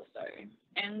decade or so.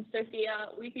 And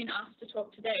Sophia, we've been asked to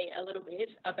talk today a little bit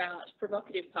about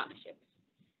provocative partnerships.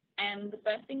 And the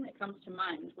first thing that comes to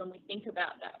mind when we think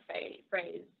about that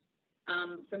phrase,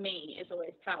 for me, is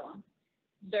always power.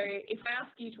 So if I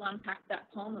ask you to unpack that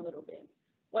poem a little bit,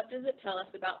 what does it tell us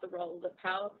about the role that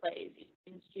power plays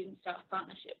in student-staff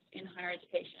partnerships in higher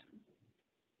education?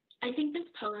 I think this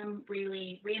poem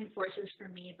really reinforces for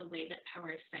me the way that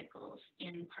power cycles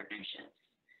in partnerships.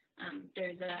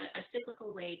 There's a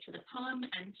cyclical way to the poem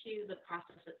and to the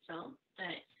process itself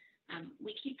that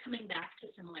we keep coming back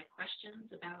to similar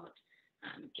questions about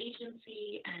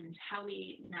agency and how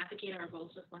we navigate our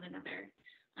roles with one another.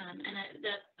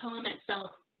 The poem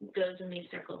itself goes in these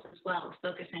circles as well,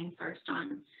 focusing first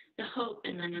on the hope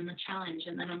and then on the challenge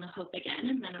and then on the hope again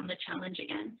and then on the challenge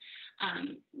again,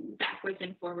 backwards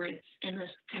and forwards in this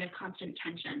kind of constant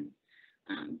tension.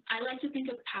 I like to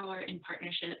think of power in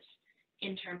partnerships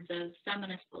in terms of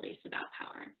feminist beliefs about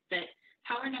power, that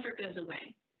power never goes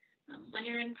away. When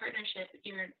you're in partnership,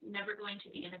 you're never going to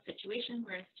be in a situation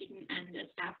where a student and a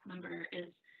staff member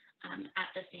is at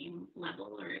the same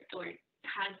level or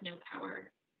has no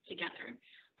power together.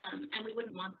 And we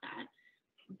wouldn't want that.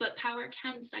 But power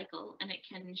can cycle and it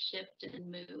can shift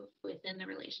and move within the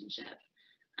relationship.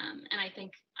 And I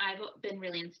think I've been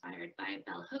really inspired by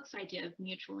Bell Hook's idea of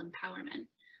mutual empowerment,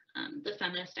 the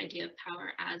feminist idea of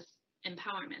power as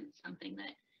empowerment, something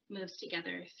that moves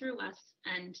together through us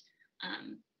and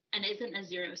isn't a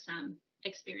zero-sum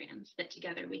experience, that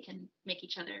together we can make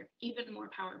each other even more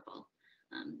powerful.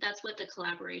 That's what the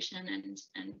collaboration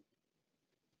and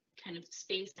kind of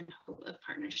space and hope of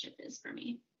partnership is for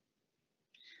me.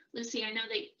 Lucy, I know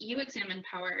that you examine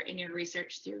power in your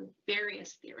research through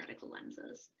various theoretical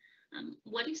lenses.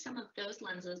 What do some of those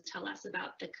lenses tell us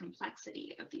about the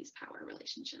complexity of these power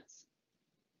relationships?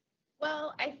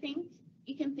 Well, I think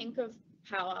you can think of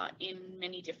power in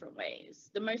many different ways.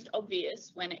 The most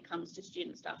obvious when it comes to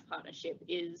student-staff partnership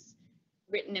is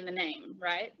written in the name,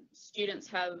 right? Students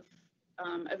have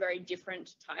a very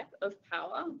different type of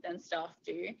power than staff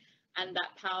do, and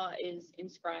that power is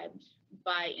inscribed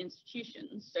by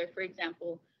institutions. So, for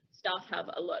example, staff have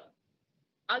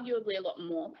arguably a lot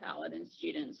more power than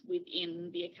students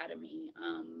within the academy,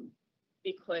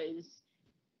 because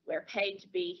we're paid to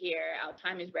be here, our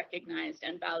time is recognised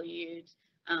and valued,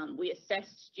 we assess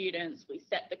students, we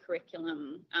set the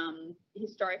curriculum.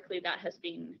 Historically, that has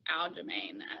been our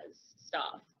domain as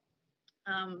staff.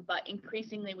 But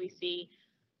increasingly we see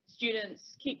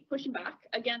students keep pushing back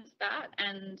against that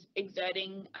and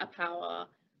exerting a power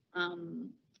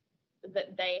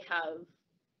that they have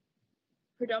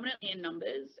predominantly in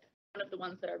numbers. One of the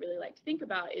ones that I really like to think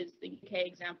about is the UK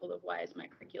example of Why Is My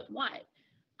Curriculum White?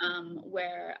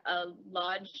 Where a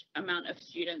large amount of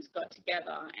students got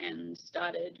together and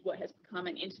started what has become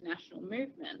an international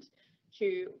movement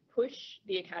to push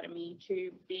the academy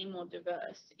to be more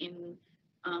diverse in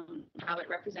how it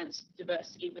represents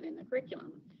diversity within the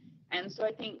curriculum. And so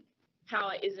I think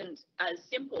power isn't as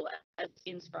simple as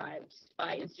inscribed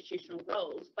by institutional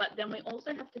roles, but then we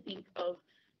also have to think of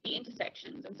the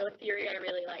intersections. And so a theory I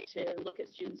really like to look at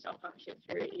student-staff partnerships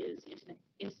through is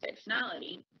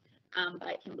intersectionality,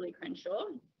 by Kimberly Crenshaw,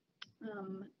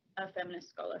 a feminist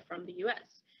scholar from the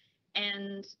US.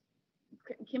 And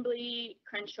Kimberly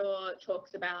Crenshaw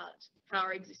talks about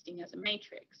power existing as a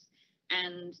matrix.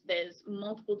 And there's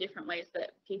multiple different ways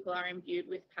that people are imbued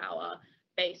with power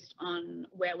based on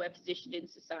where we're positioned in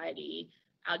society,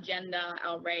 our gender,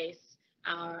 our race,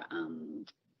 our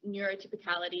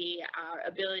neurotypicality, our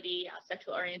ability, our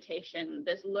sexual orientation.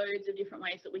 There's loads of different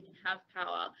ways that we can have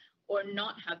power or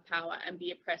not have power and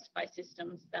be oppressed by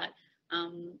systems that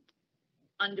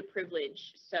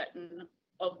underprivilege certain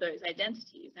of those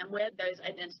identities. And where those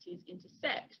identities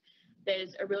intersect,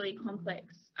 there's a really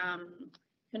complex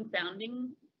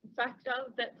confounding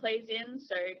factor that plays in.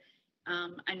 So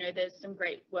I know there's some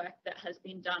great work that has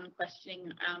been done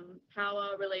questioning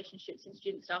power relationships in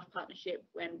student-staff partnership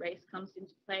when race comes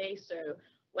into play. So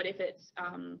what if it's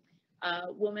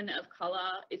a woman of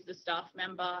colour is the staff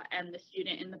member and the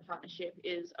student in the partnership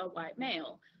is a white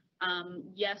male?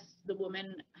 Yes, the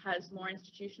woman has more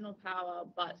institutional power,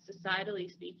 but societally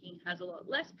speaking has a lot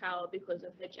less power because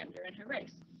of her gender and her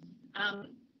race.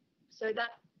 So that,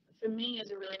 for me,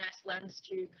 is a really nice lens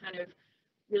to kind of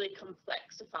really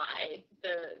complexify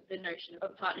the notion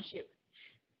of partnership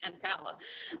and power.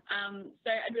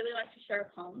 So I'd really like to share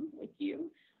a poem with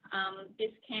you.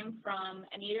 This came from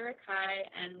Anita Rakai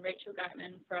and Rachel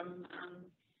Geitman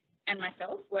and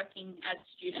myself working as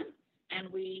students,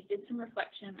 and we did some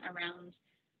reflection around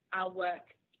our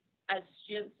work as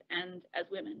students and as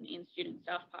women in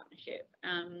student-staff partnership.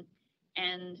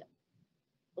 And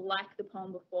like the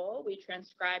poem before, we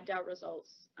transcribed our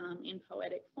results in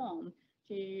poetic form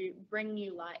to bring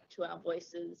new light to our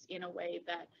voices in a way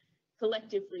that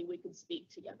collectively we could speak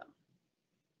together.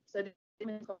 So this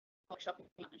is called Workshop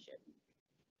Partnership.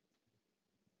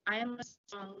 I am a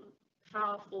strong,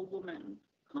 powerful woman,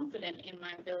 confident in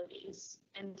my abilities,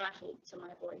 entitled to my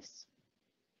voice.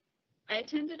 I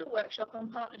attended a workshop on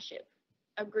partnership,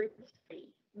 a group of 3,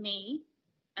 me,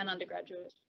 an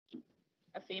undergraduate,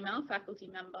 a female faculty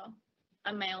member,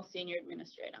 a male senior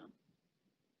administrator.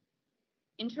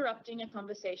 Interrupting a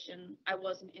conversation I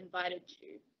wasn't invited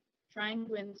to, trying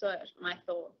to insert my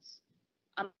thoughts,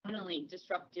 a minimally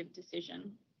disruptive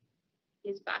decision.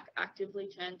 His back actively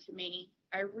turned to me.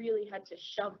 I really had to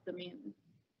shove them in.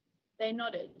 They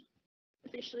nodded,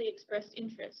 officially expressed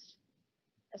interest.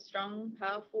 A strong,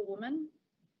 powerful woman,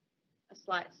 a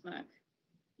slight smirk.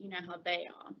 You know how they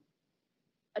are.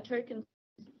 A token,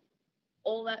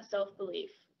 all that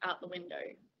self-belief out the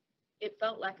window. It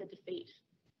felt like a defeat.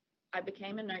 I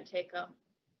became a note taker.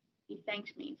 He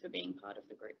thanked me for being part of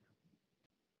the group.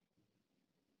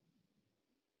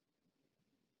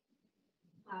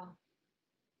 Wow.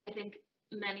 I think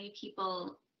many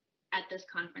people at this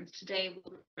conference today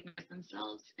will recognize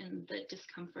themselves in the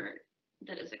discomfort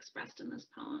that is expressed in this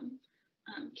poem.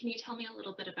 Can you tell me a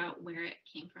little bit about where it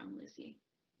came from, Lucy?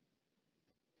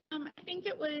 I think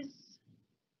it was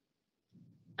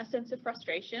a sense of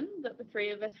frustration that the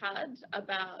 3 of us had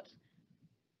about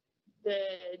the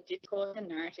discourse and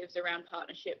narratives around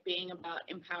partnership being about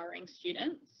empowering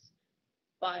students,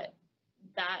 but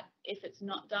that if it's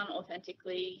not done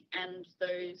authentically and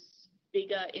those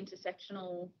bigger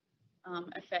intersectional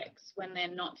effects, when they're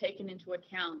not taken into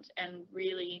account and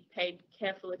really paid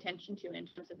careful attention to in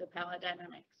terms of the power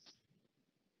dynamics,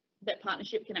 that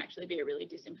partnership can actually be a really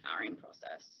disempowering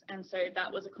process. And so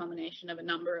that was a combination of a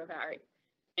number of our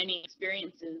many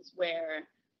experiences where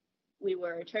we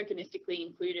were tokenistically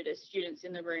included as students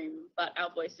in the room, but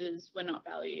our voices were not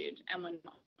valued and were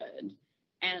not heard.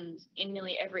 And in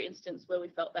nearly every instance where we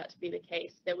felt that to be the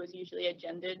case, there was usually a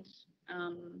gendered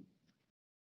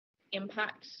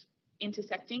impact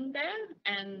intersecting there.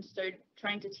 And so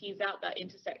trying to tease out that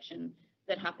intersection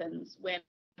that happens when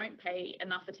we don't pay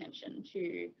enough attention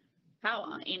to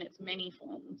power in its many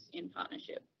forms in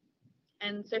partnership.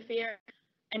 And Sophia,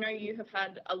 I know you have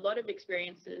had a lot of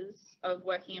experiences of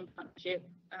working in partnership,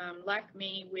 like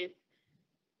me, with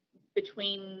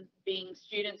between being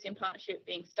students in partnership,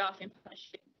 being staff in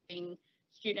partnership, being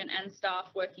student and staff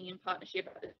working in partnership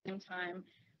at the same time.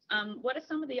 What are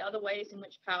some of the other ways in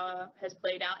which power has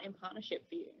played out in partnership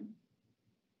for you?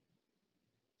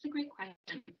 It's a great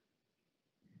question.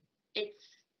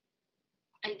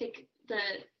 I think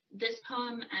this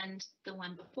poem and the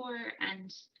one before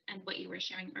and what you were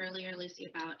sharing earlier, Lucy,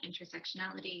 about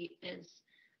intersectionality is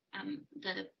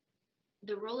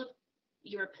the role of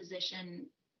your position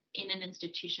in an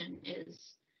institution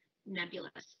is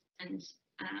nebulous. And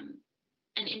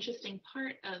an interesting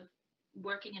part of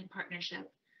working in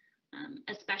partnership,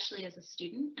 especially as a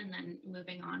student and then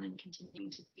moving on and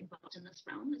continuing to be involved in this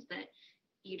realm, is that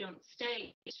you don't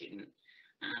stay a student,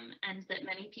 and that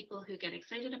many people who get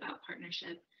excited about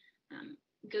partnership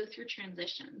go through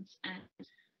transitions and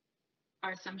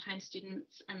are sometimes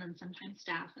students and then sometimes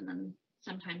staff and then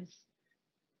sometimes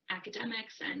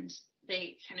academics, and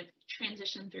they kind of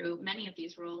transition through many of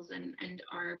these roles and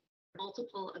are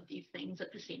multiple of these things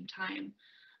at the same time.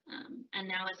 And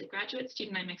now as a graduate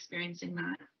student, I'm experiencing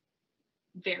that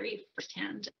very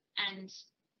firsthand. And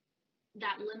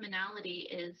that liminality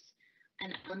is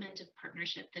an element of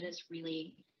partnership that is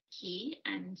really key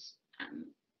and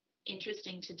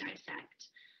interesting to dissect.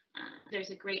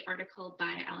 There's a great article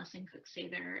by Alison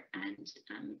Cook-Sather and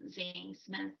Zane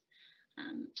Smith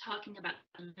talking about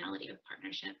the liminality of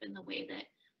partnership and the way that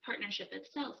partnership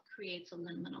itself creates a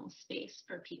liminal space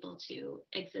for people to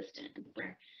exist in,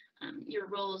 where your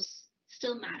roles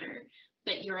still matter,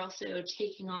 but you're also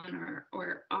taking on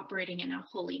or operating in a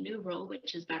wholly new role,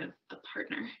 which is that of a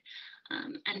partner.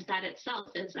 And that itself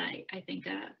is, I think,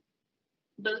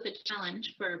 both a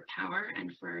challenge for power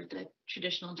and for the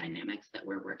traditional dynamics that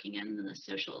we're working in and the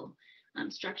social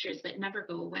structures that never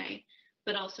go away,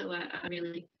 but also a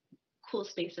really cool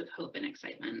space of hope and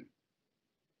excitement.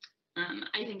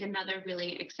 I think another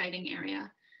really exciting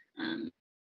area,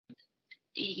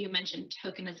 you mentioned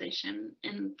tokenization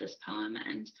in this poem,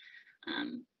 and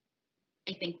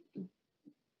I think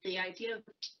the idea of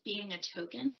being a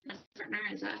token as a partner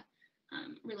is a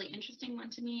really interesting one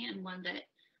to me, and one that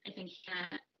I think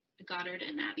Goddard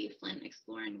and Abby Flint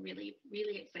explore in really,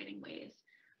 really exciting ways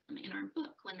in our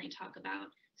book when they talk about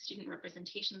student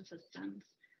representation systems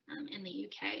in the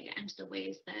UK and the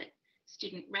ways that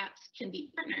student reps can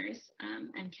be partners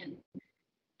and can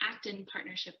act in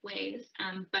partnership ways,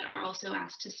 but are also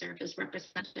asked to serve as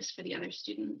representatives for the other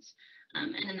students.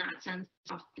 And in that sense,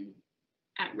 often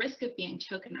at risk of being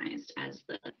tokenized as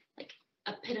the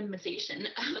epitomization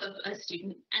of a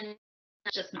student. And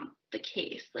that's just not the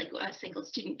case. Like, a single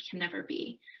student can never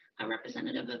be a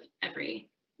representative of every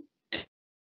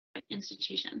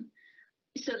institution.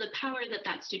 So the power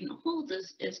that student holds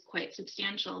is quite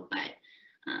substantial, but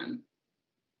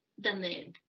then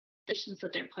the positions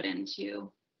that they're put in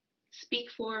to speak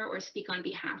for or speak on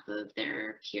behalf of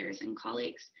their peers and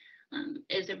colleagues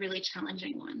is a really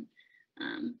challenging one,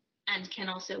 and can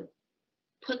also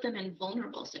put them in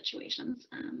vulnerable situations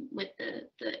with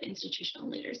the institutional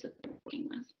leaders that they're working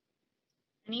with.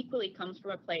 And equally comes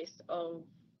from a place of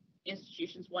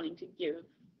institutions wanting to give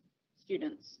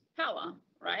students power,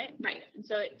 right? Right. And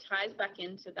so it ties back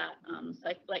into that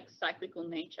cyclical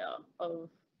nature of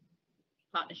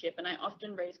partnership. And I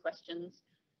often raise questions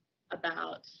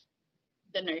about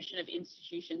the notion of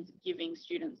institutions giving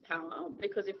students power,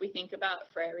 because if we think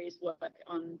about Freire's work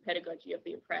on pedagogy of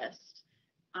the oppressed,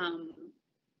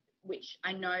 which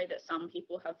I know that some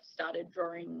people have started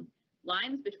drawing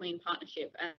lines between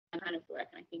partnership and kind of work,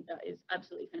 and I think that is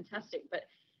absolutely fantastic. But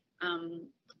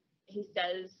he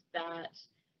says that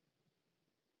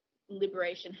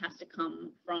liberation has to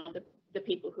come from the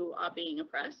people who are being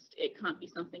oppressed. It can't be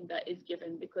something that is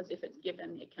given, because if it's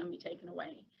given, it can be taken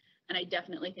away. And I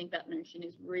definitely think that notion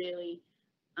is really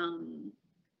an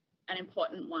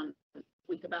important one to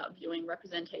think about viewing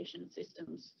representation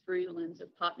systems through the lens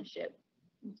of partnership,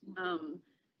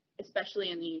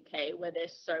 especially in the UK, where they're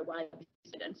so widely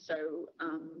and so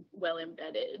well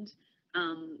embedded,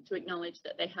 to acknowledge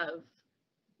that they have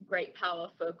great power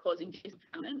for causing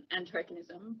disempowerment and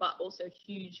tokenism, but also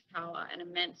huge power and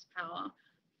immense power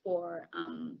for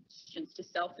students to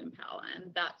self-empower,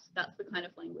 and that's the kind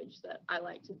of language that I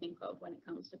like to think of when it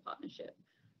comes to partnership,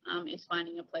 is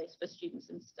finding a place for students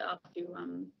and staff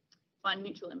to find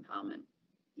mutual empowerment.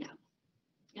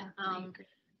 I agree.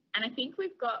 And I think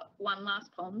we've got one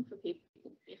last poem for people,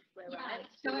 if we're right.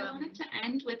 So I wanted to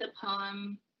end with a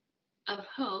poem of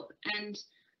hope and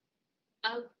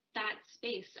of that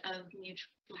space of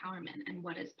mutual empowerment and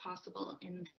what is possible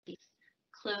in these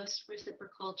close,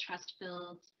 reciprocal,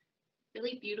 trust-filled,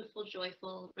 really beautiful,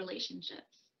 joyful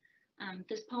relationships.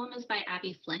 This poem is by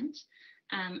Abby Flint,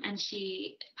 and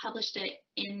she published it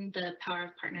in the Power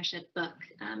of Partnership book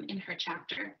in her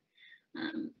chapter,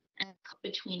 and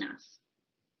Between Us.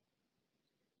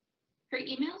 Her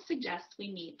email suggests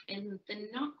we meet in the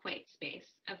not quite space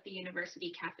of the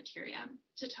university cafeteria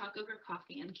to talk over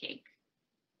coffee and cake.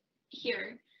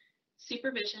 Here,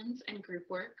 supervisions and group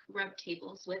work rub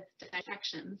tables with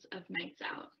dissections of nights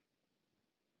out.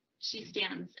 She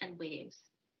stands and waves.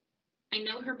 I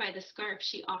know her by the scarf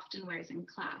she often wears in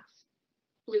class,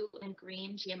 blue and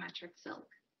green geometric silk.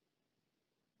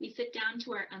 We sit down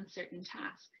to our uncertain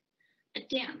task, a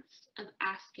dance of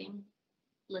asking,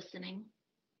 listening,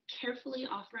 carefully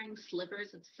offering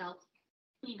slivers of self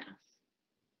between us,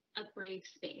 a brave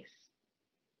space.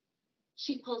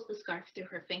 She pulls the scarf through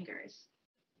her fingers.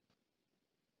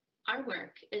 Our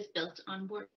work is built on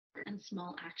work and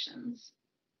small actions.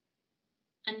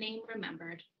 A name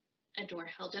remembered, a door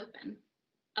held open,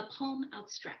 a palm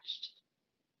outstretched,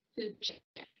 food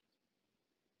shared,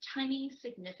 tiny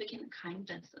significant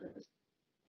kindnesses.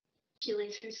 She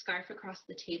lays her scarf across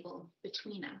the table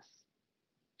between us,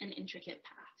 an intricate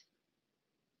path.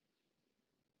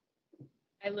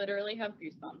 I literally have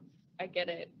goosebumps. I get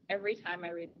it every time I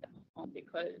read the poem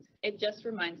because it just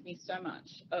reminds me so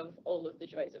much of all of the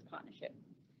joys of partnership.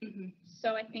 Mm-hmm.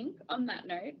 So I think on that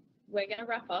note, we're going to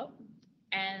wrap up,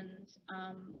 and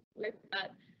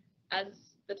that,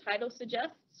 as the title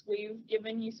suggests, we've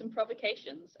given you some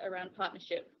provocations around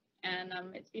partnership, and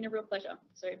it's been a real pleasure.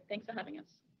 So thanks for having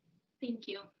us. Thank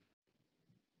you.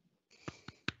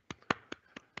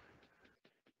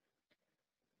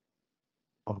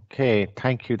 Okay,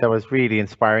 thank you. That was really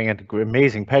inspiring and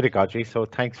amazing pedagogy. So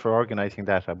thanks for organising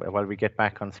that. While we get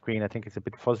back on screen, I think it's a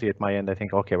bit fuzzy at my end. I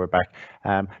think, okay, we're back.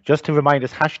 Just to remind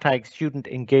us, hashtag Student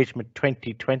Engagement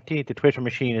 2020. The Twitter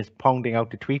machine is pounding out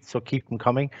the tweets, so keep them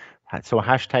coming. So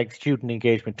hashtag Student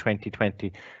Engagement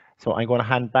 2020. So I'm going to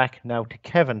hand back now to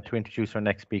Kevin to introduce our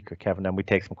next speaker, Kevin, and we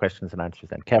take some questions and answers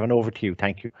then. Kevin, over to you.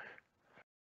 Thank you.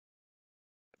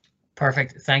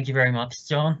 Perfect. Thank you very much,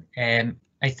 John.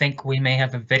 I think we may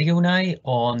have a video now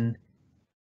on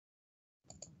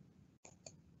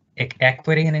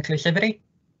equity and inclusivity.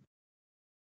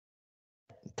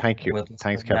 Thank you. We'll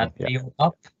Thanks, Kevin. that video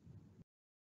up.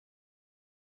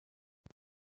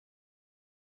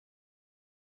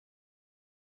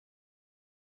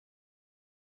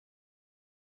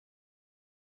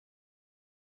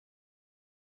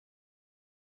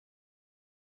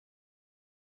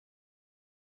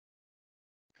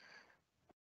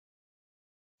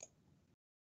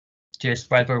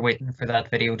 Just while we're waiting for that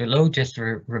video to load, just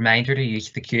a reminder to use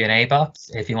the Q&A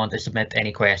box if you want to submit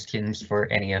any questions for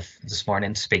any of this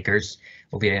morning's speakers.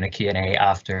 We'll be doing a Q&A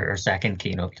after our second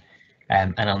keynote,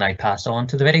 and I'll now pass on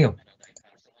to the video.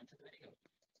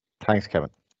 Thanks, Kevin.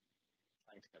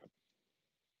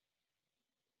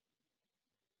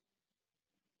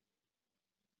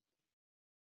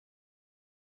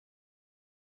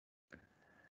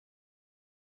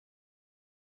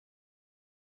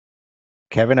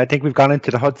 Kevin, I think we've gone into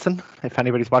the Hudson. If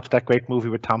anybody's watched that great movie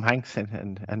with Tom Hanks,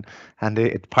 and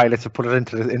the pilots have put it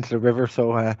into the river,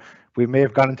 so we may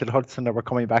have gone into the Hudson, or we're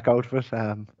coming back out of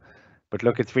it. But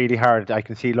look, it's really hard. I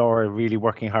can see Laura really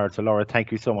working hard. So Laura,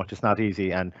 thank you so much. It's not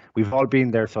easy, and we've all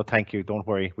been there. So thank you. Don't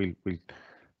worry. We'll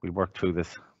work through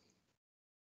this.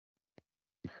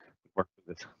 Work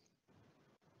through this.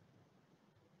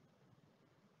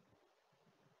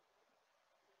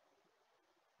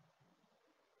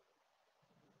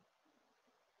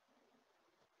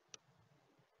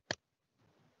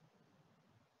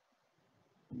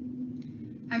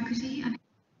 Equity and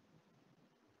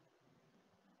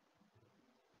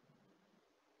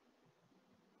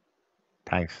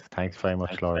Thanks very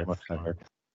much, Laura.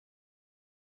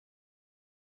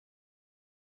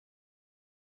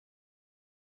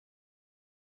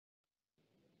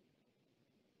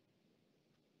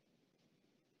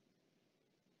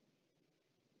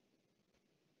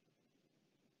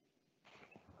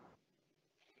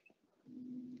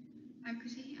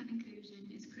 Equity and inclusion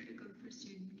is critical for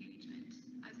student engagement.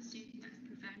 As a student that is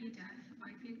profoundly deaf,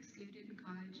 I feel excluded in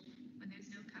college when there's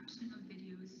no captioning of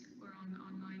videos or on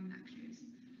online lectures.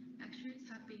 Lecturers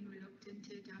have been reluctant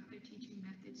to adapt their teaching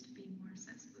methods to be more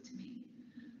accessible to me.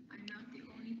 I'm not the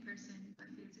only person that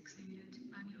feels excluded.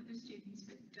 Many other students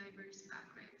with diverse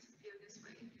backgrounds feel this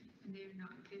way and they are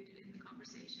not included in the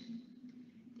conversation.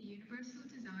 The universal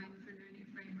design for learning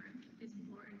framework is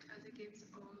important as it gives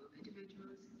all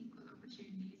individuals equal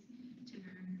opportunities to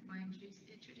learn by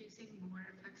introducing more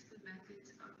flexible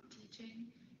methods of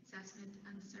teaching, assessment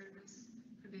and service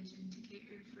provision to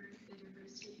cater for the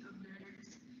diversity of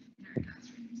learners in our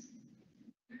classrooms.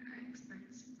 We are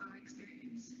experts by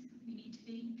experience. We need to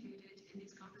be included in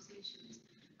these conversations,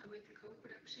 and with the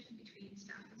co-production between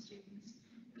staff and students,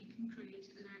 we can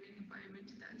create a learning environment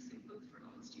that is suitable for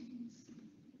all students.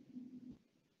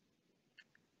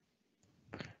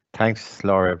 Thanks,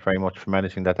 Laura, very much for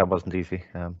managing that. That wasn't easy.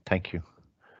 Thank you.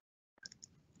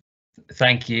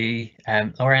 Thank you,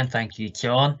 Laura, and thank you,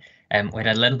 John. We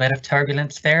had a little bit of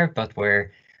turbulence there, but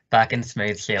we're back in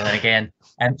smooth sailing again.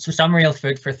 So some real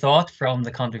food for thought from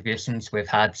the contributions we've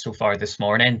had so far this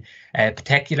morning,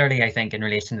 particularly I think in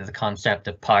relation to the concept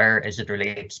of power as it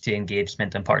relates to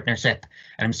engagement and partnership.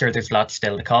 And I'm sure there's lots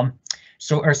still to come.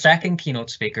 So our second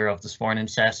keynote speaker of this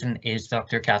morning's session is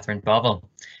Dr. Catherine Bovill.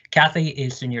 Cathy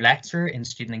is Senior Lecturer in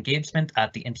Student Engagement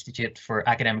at the Institute for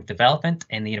Academic Development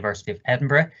in the University of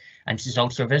Edinburgh, and she's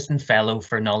also a Visiting Fellow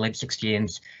for Knowledge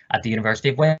Exchange at the University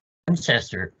of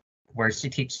Winchester, where she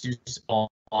teaches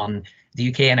on the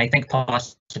UK and I think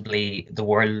possibly the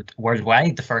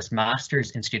worldwide, the first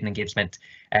Masters in Student Engagement,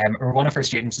 or one of her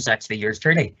students is actually yours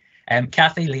truly.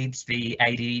 Cathy leads the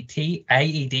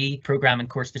IED Programme and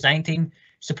Course Design team,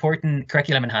 supporting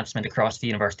curriculum enhancement across the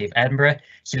University of Edinburgh.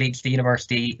 She leads the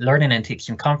University Learning and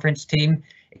Teaching Conference team,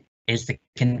 is the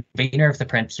convener of the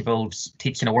Principals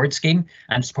Teaching Award Scheme,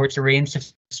 and supports a range of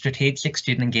strategic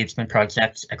student engagement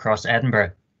projects across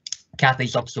Edinburgh. Cathy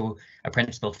is also a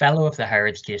Principal Fellow of the Higher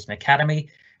Education Academy,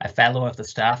 a Fellow of the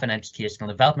Staff and Educational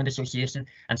Development Association,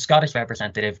 and Scottish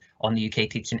representative on the UK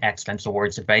Teaching Excellence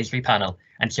Awards Advisory Panel.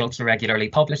 And she also regularly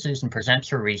publishes and presents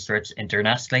her research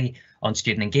internationally on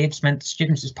student engagement,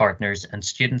 students as partners, and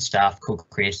student-staff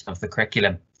co-creation of the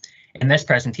curriculum. In this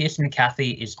presentation,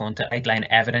 Cathy is going to outline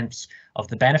evidence of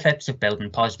the benefits of building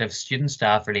positive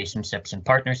student-staff relationships and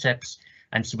partnerships,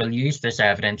 and she will use this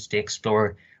evidence to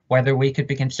explore whether we could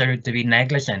be considered to be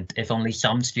negligent if only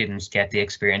some students get the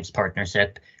experience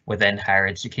partnership within higher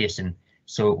education.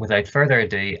 So without further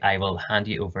ado, I will hand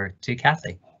you over to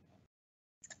Cathy.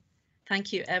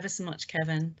 Thank you ever so much,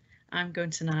 Kevin. I'm going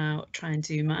to now try and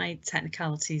do my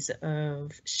technicalities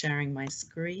of sharing my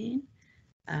screen,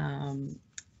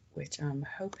 which I'm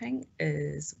hoping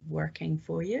is working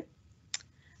for you.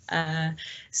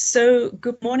 So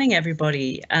good morning,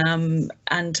 everybody.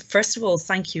 And first of all,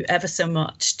 thank you ever so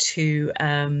much to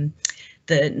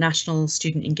the National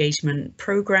Student Engagement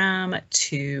Programme,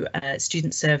 to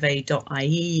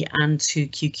StudentSurvey.ie and to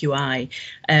QQI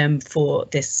for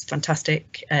this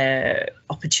fantastic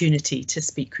opportunity to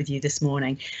speak with you this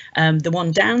morning. The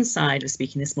one downside of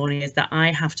speaking this morning is that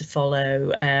I have to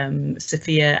follow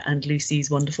Sophia and Lucy's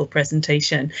wonderful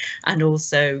presentation, and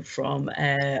also from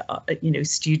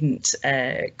student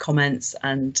comments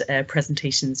and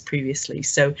presentations previously.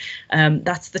 So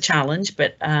that's the challenge,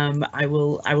 but I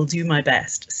will do my best.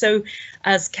 So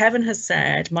as Kevin has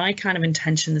said, my kind of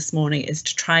intention this morning is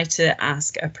to try to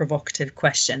ask a provocative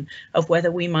question of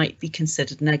whether we might be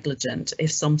considered negligent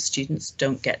if some students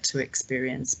don't get to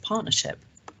experience partnership.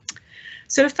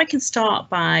 So if I can start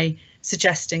by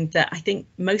suggesting that I think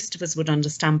most of us would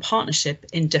understand partnership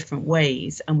in different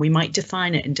ways, and we might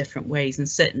define it in different ways, and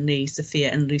certainly Sophia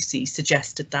and Lucy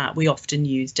suggested that we often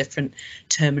use different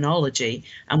terminology,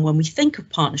 and when we think of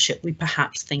partnership we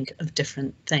perhaps think of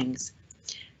different things.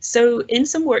 So in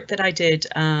some work that I did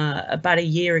about a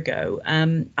year ago,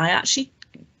 I actually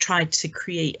tried to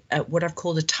create what I've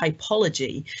called a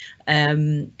typology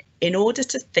in order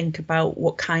to think about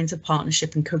what kinds of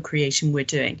partnership and co-creation we're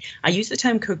doing. I use the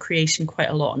term co-creation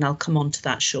quite a lot, and I'll come on to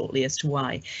that shortly as to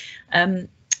why.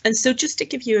 And so just to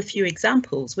give you a few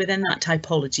examples within that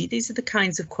typology, these are the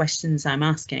kinds of questions I'm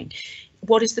asking.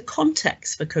 What is the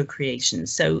context for co-creation?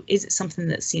 So is it something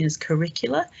that's seen as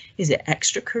curricular? Is it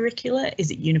extracurricular? Is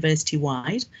it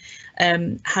university-wide?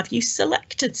 Have you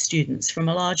selected students from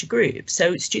a larger group?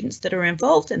 So students that are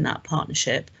involved in that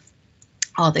partnership,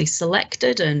 Are they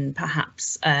selected and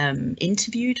perhaps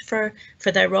interviewed for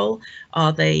their role?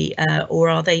 Are they or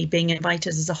are they being invited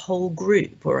as a whole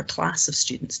group or a class of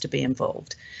students to be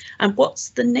involved? And what's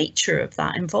the nature of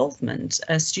that involvement?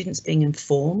 Are students being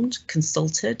informed,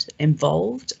 consulted,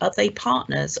 involved? Are they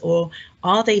partners, or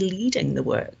are they leading the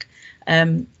work?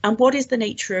 And what is the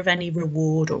nature of any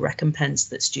reward or recompense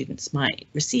that students might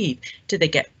receive? Do they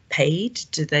get paid?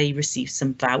 Do they receive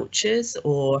some vouchers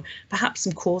or perhaps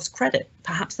some course credit?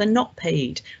 Perhaps they're not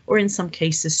paid, or in some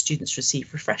cases students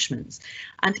receive refreshments.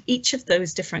 And each of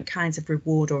those different kinds of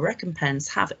reward or recompense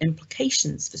have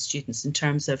implications for students in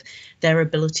terms of their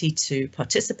ability to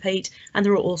participate. And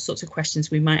there are all sorts of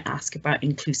questions we might ask about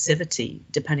inclusivity,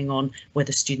 depending on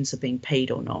whether students are being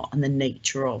paid or not and the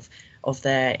nature of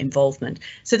their involvement.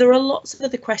 So there are lots of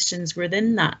other questions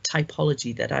within that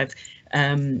typology that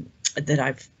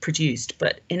I've produced,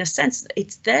 but in a sense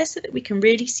it's there so that we can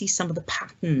really see some of the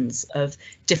patterns of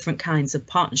different kinds of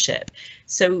partnership.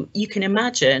 So you can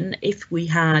imagine if we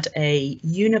had a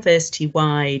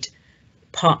university-wide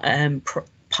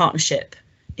partnership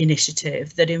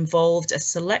initiative that involved a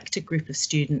selected group of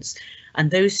students,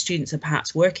 and those students are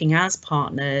perhaps working as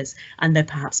partners and they're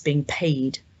perhaps being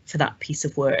paid for that piece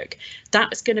of work.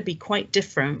 That's going to be quite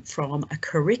different from a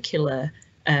curricular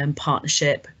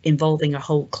partnership involving a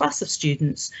whole class of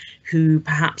students who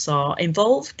perhaps are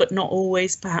involved but not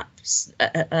always perhaps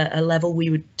at a level we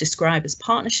would describe as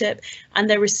partnership, and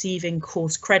they're receiving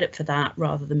course credit for that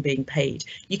rather than being paid.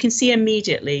 You can see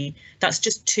immediately that's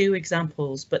just two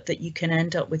examples, but that you can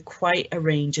end up with quite a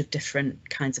range of different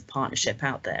kinds of partnership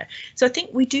out there. So I think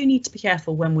we do need to be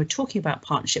careful when we're talking about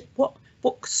partnership. What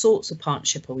sorts of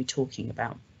partnership are we talking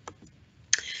about?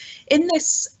 In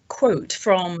this quote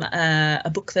from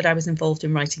a book that I was involved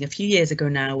in writing a few years ago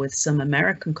now with some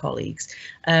American colleagues,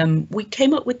 we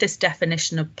came up with this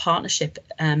definition of partnership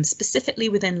specifically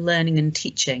within learning and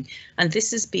teaching. And this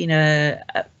has been a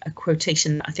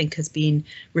quotation that I think has been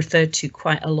referred to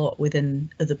quite a lot within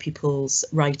other people's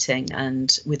writing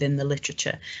and within the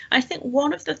literature. I think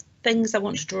one of the things I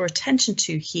want to draw attention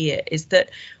to here is that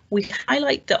we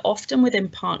highlight that often within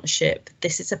partnership,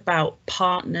 this is about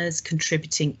partners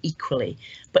contributing equally,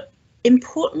 but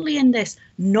importantly in this,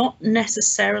 not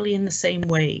necessarily in the same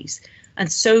ways. And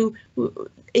so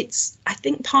I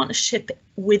think partnership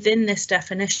within this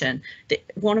definition, that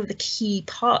one of the key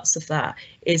parts of that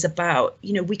is about,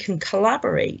 we can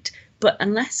collaborate, but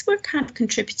unless we're kind of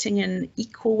contributing in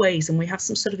equal ways and we have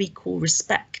some sort of equal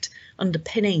respect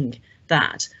underpinning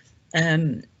that,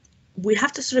 we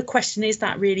have to sort of question, is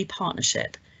that really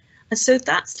partnership? And so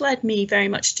that's led me very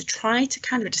much to try to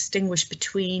kind of distinguish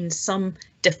between some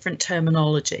different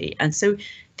terminology. And so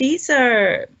these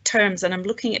are terms, and I'm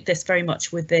looking at this very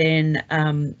much within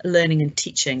learning and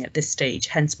teaching at this stage,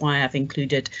 hence why I've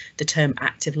included the term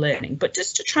active learning. But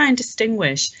just to try and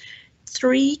distinguish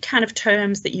three kind of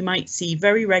terms that you might see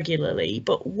very regularly,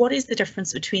 but what is the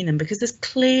difference between them? Because there's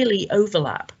clearly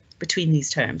overlap between these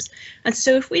terms. And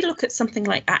so if we look at something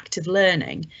like active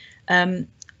learning,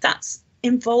 that's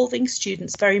involving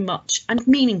students very much and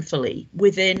meaningfully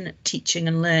within teaching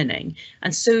and learning.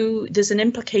 And so there's an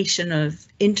implication of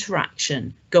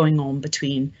interaction going on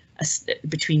between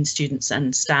students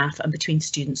and staff and between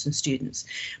students and students.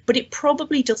 But it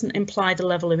probably doesn't imply the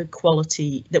level of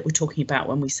equality that we're talking about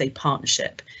when we say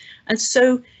partnership. And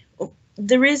so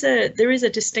there is a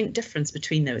distinct difference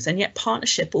between those, and yet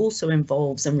partnership also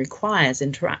involves and requires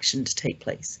interaction to take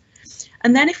place.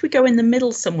 And then if we go in the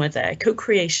middle somewhere there,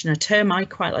 co-creation, a term I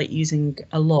quite like using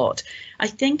a lot, I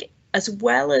think as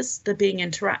well as there being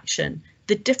interaction,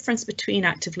 the difference between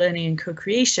active learning and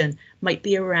co-creation might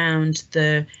be around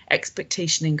the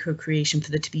expectation in co-creation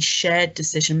for there to be shared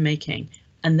decision making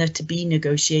and there to be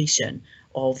negotiation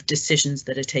of decisions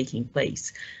that are taking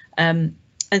place.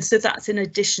 And so that's in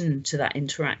addition to that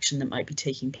interaction that might be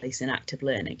taking place in active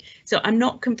learning. So I'm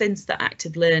not convinced that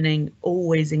active learning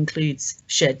always includes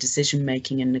shared decision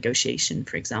making and negotiation,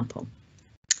 for example.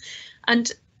 And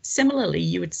similarly,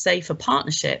 you would say for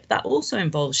partnership, that also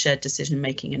involves shared decision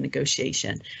making and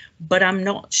negotiation, but I'm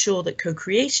not sure that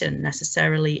co-creation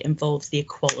necessarily involves the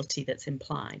equality that's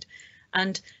implied.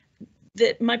 And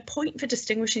my point for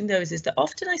distinguishing those is that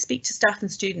often I speak to staff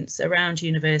and students around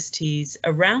universities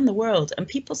around the world, and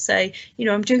people say,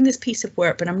 I'm doing this piece of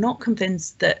work, but I'm not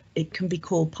convinced that it can be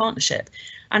called partnership.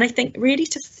 And I think really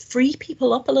to free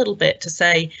people up a little bit to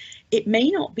say, it may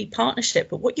not be partnership,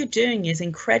 but what you're doing is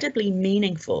incredibly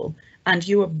meaningful, and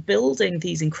you are building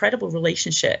these incredible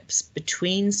relationships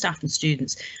between staff and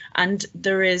students. And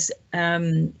there is a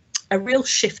real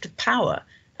shift of power.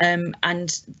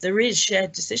 And there is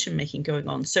shared decision making going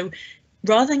on. So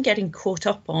rather than getting caught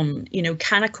up on, you know,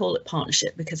 can I call it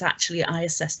partnership because actually I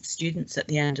assess the students at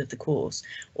the end of the course,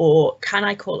 or can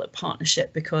I call it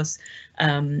partnership because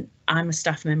I'm a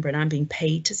staff member and I'm being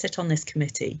paid to sit on this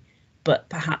committee, but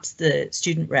perhaps the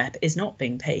student rep is not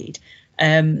being paid,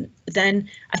 then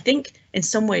I think in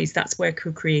some ways that's where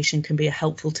co-creation can be a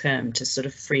helpful term to sort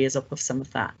of free us up of some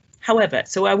of that. However,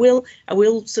 so I will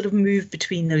sort of move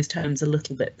between those terms a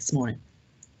little bit this morning.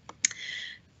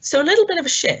 So a little bit of a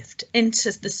shift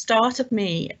into the start of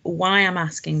me, why I'm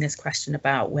asking this question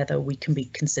about whether we can be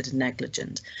considered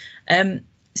negligent.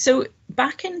 So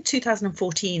back in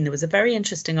 2014, there was a very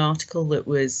interesting article that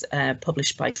was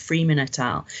published by Freeman et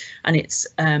al. And it's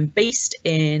based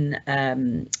in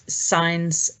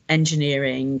science,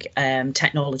 engineering,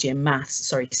 technology and maths,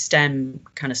 sorry, STEM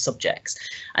kind of subjects.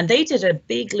 And they did a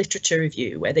big literature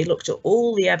review where they looked at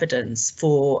all the evidence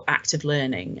for active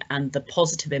learning and the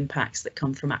positive impacts that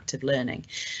come from active learning.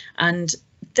 And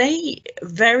they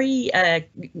very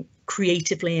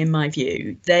creatively, in my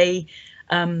view, they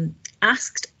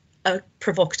asked a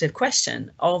provocative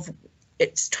question of,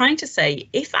 it's trying to say,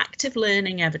 if active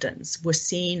learning evidence was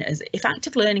seen as, if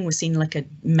active learning was seen like a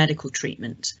medical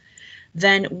treatment,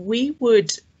 then we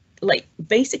would, like,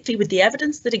 basically with the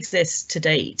evidence that exists to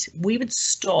date, we would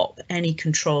stop any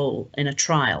control in a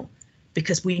trial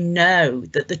because we know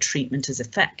that the treatment is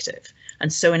effective.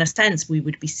 And so in a sense, we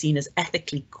would be seen as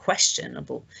ethically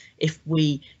questionable if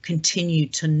we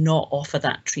continued to not offer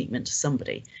that treatment to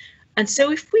somebody. And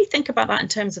so if we think about that in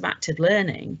terms of active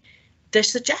learning, they're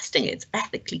suggesting it's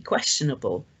ethically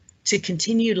questionable to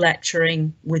continue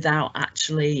lecturing without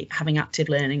actually having active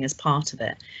learning as part of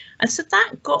it. And so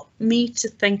that got me to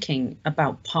thinking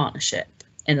about partnership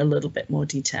in a little bit more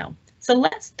detail. So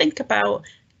let's think about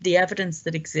the evidence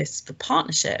that exists for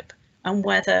partnership and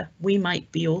whether we might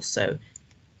be also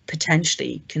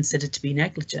potentially considered to be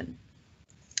negligent.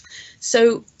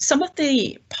 So some of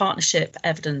the partnership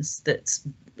evidence that's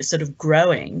sort of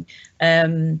growing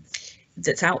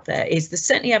that's out there is there's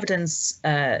certainly evidence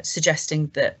suggesting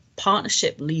that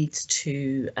partnership leads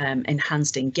to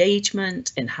enhanced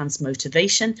engagement, enhanced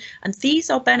motivation, and these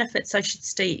are benefits, I should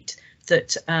state,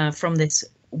 that from this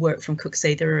work from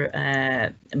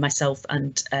Cooksader, myself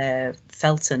and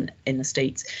Felton in the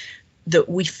States, that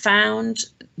we found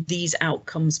these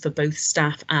outcomes for both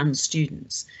staff and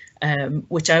students.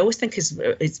 Which I always think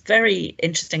is very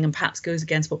interesting and perhaps goes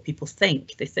against what people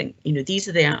think. They think, you know, these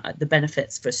are the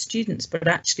benefits for students, but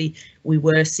actually we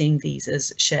were seeing these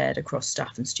as shared across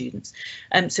staff and students.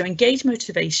 So engaged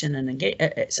motivation and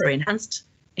enhanced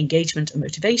engagement and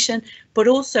motivation, but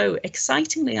also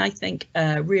excitingly, I think,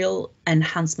 real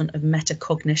enhancement of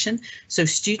metacognition. So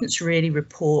students really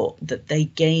report that they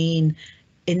gain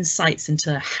insights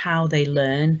into how they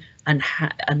learn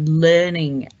and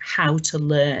learning how to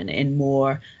learn in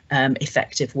more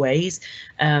effective ways.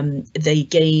 They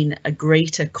gain a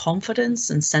greater confidence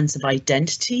and sense of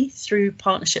identity through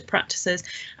partnership practices,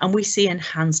 and we see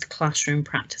enhanced classroom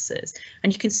practices.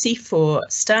 And you can see for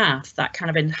staff that kind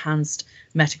of enhanced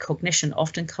metacognition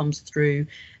often comes through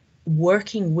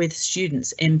working with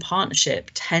students in partnership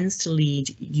tends to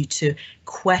lead you to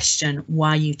question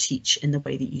why you teach in the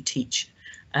way that you teach.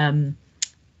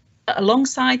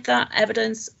 Alongside that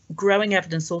evidence, growing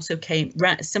evidence also came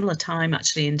at a similar time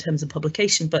actually in terms of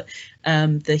publication, but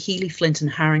the Healy, Flint and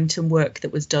Harrington work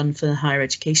that was done for the Higher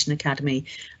Education Academy,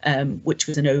 which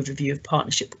was an overview of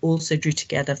partnership, also drew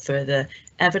together further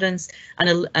evidence,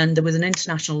 and there was an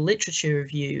international literature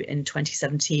review in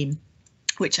 2017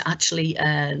 which actually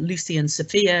Lucy and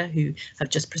Sophia, who have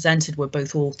just presented, were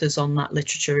both authors on that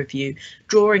literature review,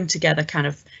 drawing together kind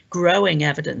of growing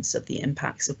evidence of the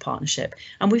impacts of partnership.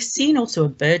 And we've seen also a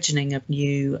burgeoning of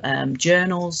new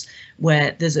journals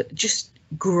where there's just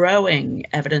growing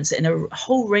evidence in a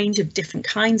whole range of different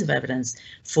kinds of evidence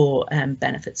for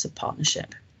benefits of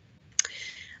partnership.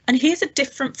 And here's a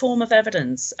different form of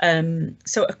evidence.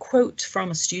 So a quote from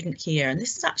a student here, and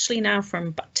this is actually now from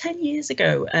about 10 years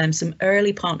ago, some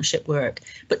early partnership work.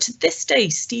 But to this day,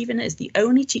 Stephen is the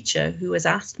only teacher who has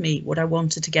asked me what I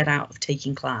wanted to get out of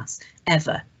taking class,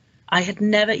 ever. I had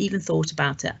never even thought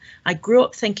about it. I grew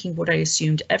up thinking what I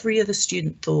assumed every other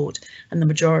student thought, and the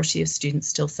majority of students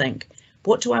still think.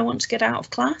 What do I want to get out of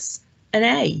class? An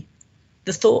A.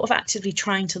 The thought of actively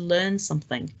trying to learn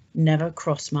something never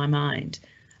crossed my mind.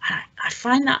 I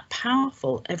find that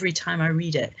powerful every time I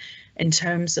read it, in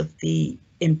terms of the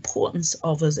importance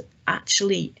of us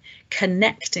actually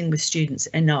connecting with students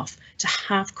enough to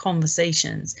have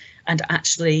conversations and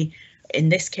actually, in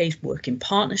this case, work in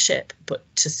partnership, but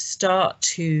to start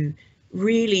to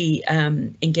really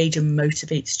engage and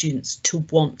motivate students to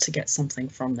want to get something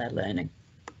from their learning.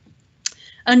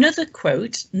 Another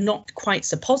quote, not quite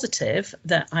so positive,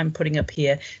 that I'm putting up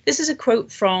here. This is a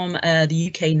quote from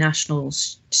the UK National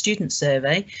Student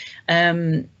Survey.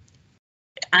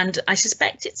 And I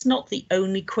suspect it's not the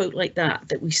only quote like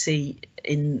that we see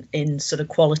in sort of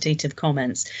qualitative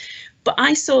comments. But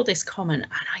I saw this comment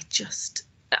and I just,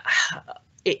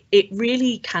 it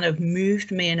really kind of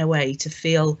moved me in a way to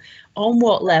feel, on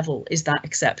what level is that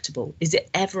acceptable? Is it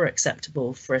ever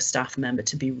acceptable for a staff member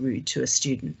to be rude to a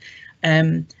student?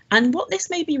 And what this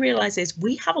made me realise is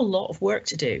we have a lot of work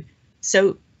to do.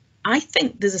 So I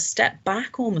think there's a step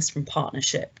back almost from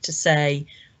partnership to say,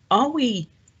 are we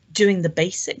doing the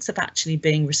basics of actually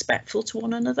being respectful to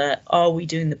one another? Are we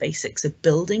doing the basics of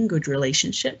building good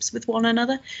relationships with one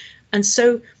another? And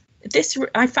so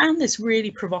I found this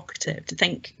really provocative to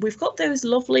think, we've got those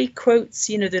lovely quotes,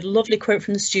 you know, the lovely quote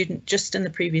from the student just in the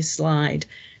previous slide,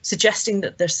 suggesting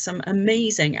that there's some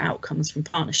amazing outcomes from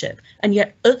partnership, and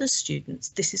yet other students,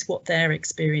 this is what they're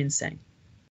experiencing.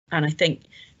 And I think,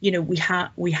 you know, we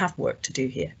have work to do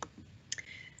here.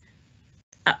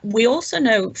 We also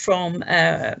know from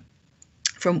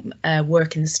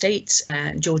work in the States,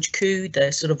 George Koo,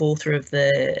 the sort of author of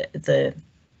the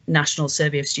National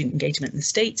Survey of Student Engagement in the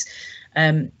States,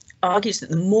 argues that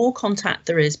the more contact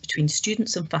there is between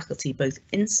students and faculty, both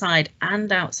inside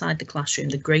and outside the classroom,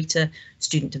 the greater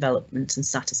student development and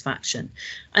satisfaction.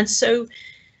 And so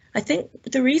I think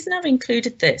the reason I've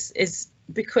included this is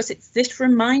because it's this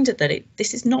reminder that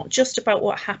this is not just about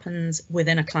what happens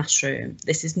within a classroom.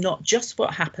 This is not just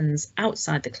what happens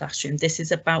outside the classroom. This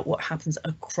is about what happens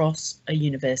across a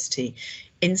university,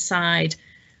 inside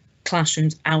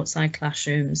classrooms, outside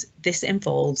classrooms. This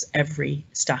involves every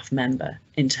staff member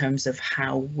in terms of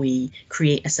how we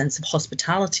create a sense of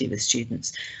hospitality with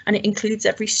students, and it includes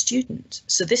every student.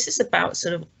 So this is about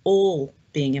sort of all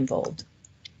being involved.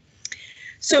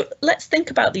 So let's think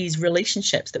about these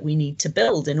relationships that we need to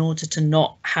build in order to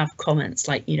not have comments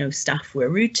like, you know, staff were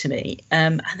rude to me.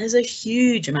 And there's a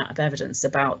huge amount of evidence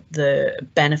about the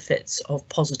benefits of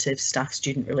positive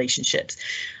staff-student relationships.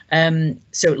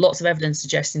 So lots of evidence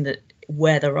suggesting that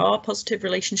where there are positive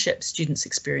relationships, students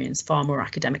experience far more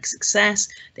academic success.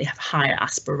 They have higher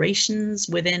aspirations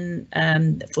within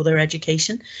for their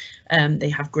education. They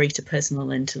have greater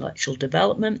personal and intellectual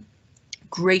development,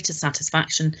 greater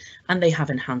satisfaction, and they have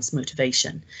enhanced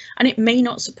motivation. And it may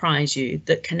not surprise you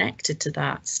that connected to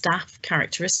that, staff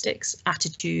characteristics,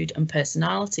 attitude and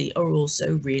personality are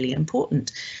also really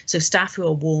important. So staff who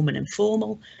are warm and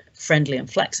informal, friendly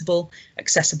and flexible,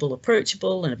 accessible,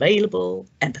 approachable and available,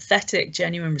 empathetic,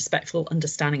 genuine, respectful,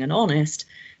 understanding and honest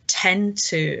tend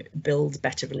to build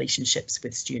better relationships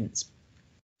with students.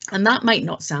 And that might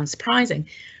not sound surprising.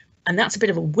 And that's a bit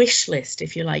of a wish list,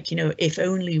 if you like, you know, if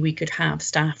only we could have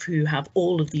staff who have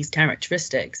all of these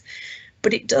characteristics.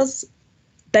 But it does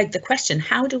beg the question,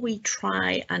 how do we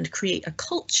try and create a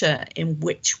culture in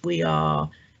which we are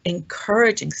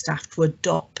encouraging staff to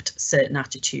adopt certain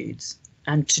attitudes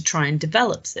and to try and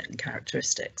develop certain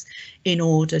characteristics in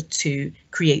order to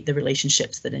create the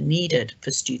relationships that are needed for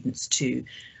students to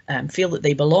feel that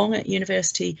they belong at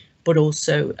university, but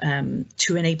also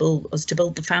to enable us to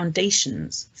build the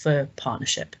foundations for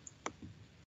partnership.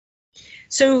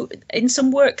 So in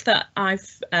some work that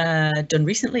I've done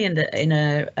recently in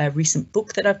a recent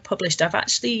book that I've published, I've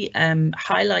actually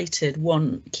highlighted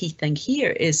one key thing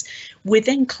here is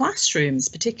within classrooms,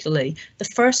 particularly, the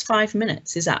first 5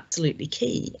 minutes is absolutely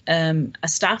key. A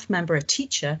staff member, a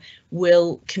teacher,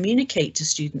 will communicate to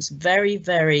students very,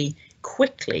 very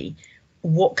quickly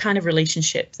what kind of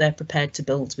relationship they're prepared to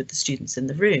build with the students in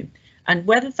the room. And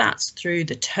whether that's through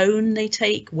the tone they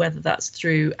take, whether that's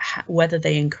through whether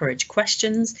they encourage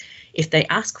questions, if they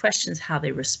ask questions, how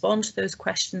they respond to those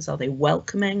questions, are they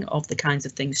welcoming of the kinds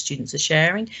of things students are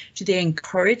sharing? Do they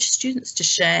encourage students to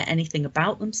share anything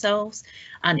about themselves?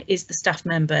 And is the staff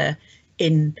member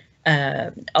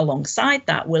alongside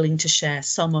that willing to share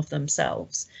some of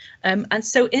themselves? And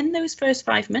so in those first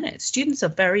 5 minutes, students are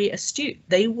very astute.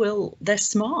 They're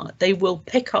smart. They will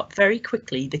pick up very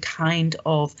quickly the kind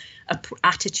of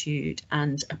attitude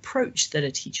and approach that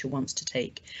a teacher wants to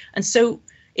take. And so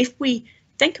if we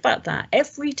think about that,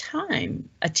 every time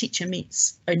a teacher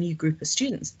meets a new group of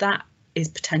students, that is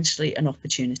potentially an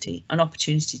opportunity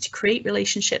to create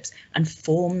relationships and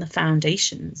form the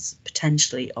foundations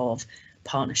potentially of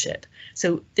partnership.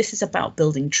 So this is about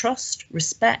building trust,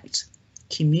 respect,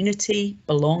 community,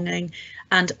 belonging,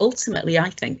 and ultimately,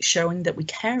 I think, showing that we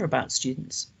care about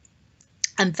students.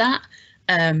 And that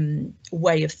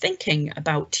way of thinking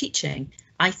about teaching,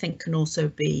 I think, can also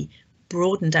be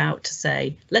broadened out to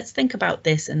say, let's think about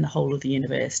this in the whole of the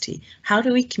university. How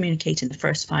do we communicate in the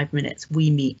first 5 minutes we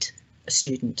meet a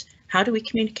student? How do we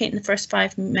communicate in the first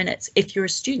 5 minutes if you're a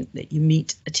student that you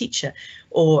meet a teacher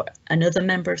or another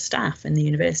member of staff in the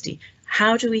university?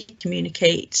 How do we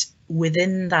communicate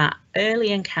within that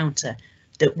early encounter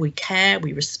that we care,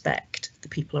 we respect the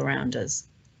people around us?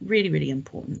 Really, really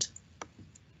important.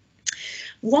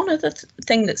 One other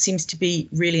thing that seems to be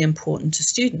really important to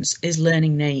students is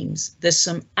learning names. There's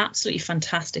some absolutely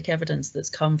fantastic evidence that's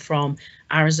come from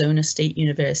Arizona State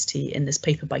University in this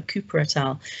paper by Cooper et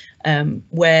al,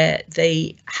 where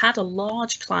they had a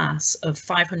large class of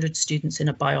 500 students in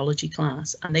a biology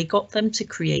class, and they got them to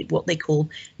create what they call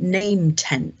name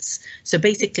tents. So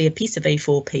basically a piece of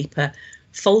A4 paper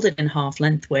folded in half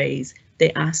lengthways.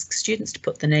 They ask students to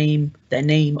put their name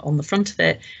on the front of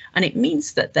it, and it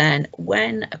means that then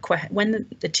when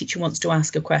the teacher wants to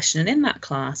ask a question, and in that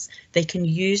class they can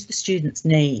use the student's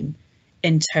name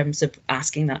in terms of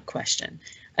asking that question.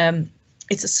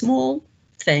 It's a small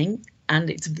thing, and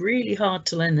it's really hard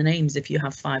to learn the names if you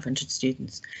have 500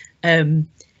 students.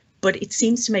 But it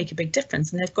seems to make a big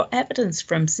difference, and they've got evidence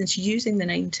from since using the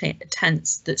name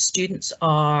tents that students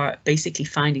are basically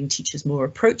finding teachers more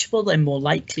approachable, they're more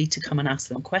likely to come and ask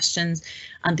them questions,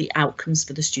 and the outcomes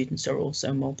for the students are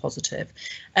also more positive.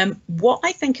 What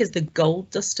I think is the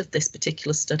gold dust of this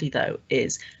particular study, though,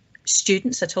 is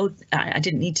students are told, I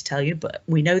didn't need to tell you, but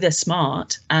we know they're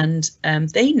smart, and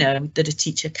they know that a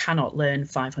teacher cannot learn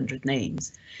 500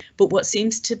 names. But what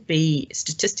seems to be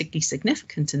statistically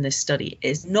significant in this study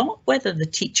is not whether the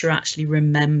teacher actually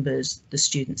remembers the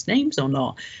students' names or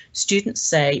not. Students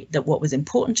say that what was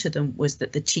important to them was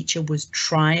that the teacher was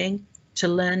trying to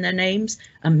learn their names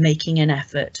and making an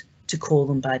effort to call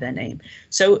them by their name.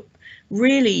 So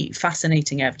really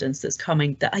fascinating evidence that's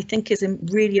coming that I think is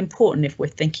really important if we're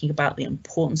thinking about the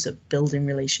importance of building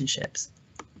relationships.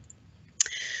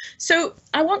 So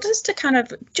I want us to kind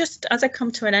of, just as I come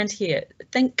to an end here,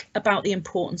 think about the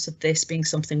importance of this being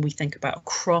something we think about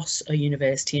across a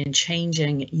university and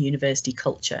changing university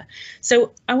culture.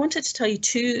 So I wanted to tell you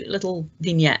two little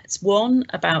vignettes, one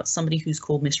about somebody who's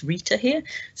called Miss Rita here.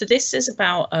 So this is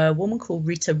about a woman called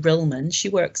Rita Rillman. She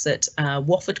works at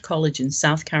Wofford College in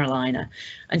South Carolina,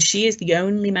 and she is the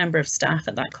only member of staff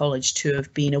at that college to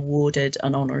have been awarded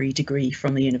an honorary degree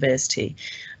from the university.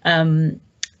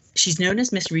 She's known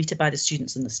as Miss Rita by the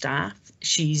students and the staff.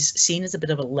 She's seen as a bit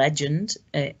of a legend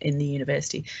in the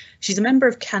university. She's a member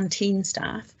of canteen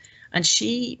staff, and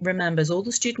she remembers all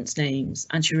the students' names,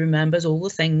 and she remembers all the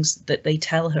things that they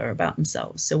tell her about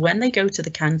themselves. So when they go to the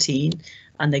canteen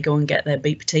and they go and get their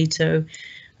baked potato,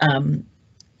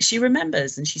 she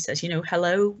remembers, and she says, you know,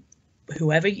 hello,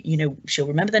 whoever, you know, she'll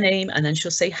remember the name, and then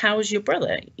she'll say, how's your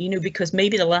brother? You know, because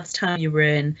maybe the last time you were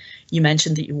in, you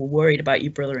mentioned that you were worried about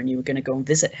your brother and you were going to go and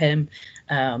visit him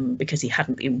because he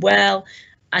hadn't been well.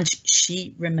 And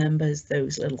she remembers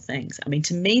those little things. I mean,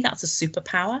 to me, that's a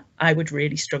superpower. I would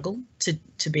really struggle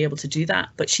to be able to do that,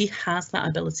 but she has that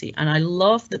ability. And I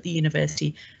love that the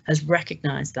university has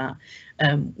recognised that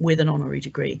with an honorary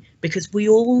degree, because we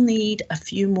all need a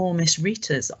few more Miss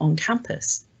Ritas on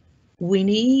campus. We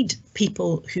need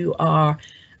people who are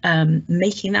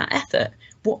making that effort.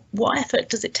 What effort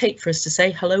does it take for us to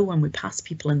say hello when we pass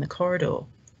people in the corridor?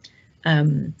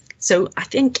 So I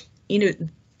think, you know,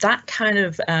 that kind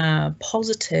of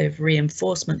positive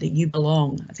reinforcement that you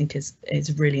belong, I think is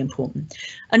really important.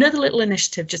 Another little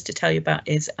initiative just to tell you about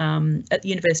is at the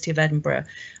University of Edinburgh,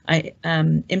 I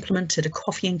implemented a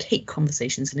coffee and cake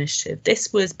conversations initiative.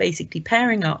 This was basically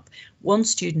pairing up one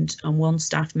student and one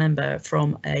staff member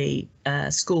from a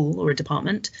school or a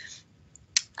department,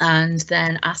 and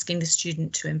then asking the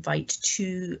student to invite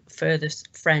two further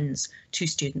friends, two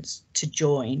students, to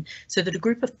join, so that a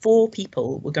group of 4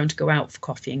 people were going to go out for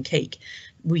coffee and cake.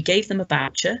 We gave them a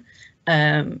voucher,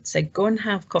 said go and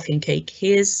have coffee and cake.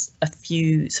 Here's a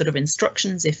few sort of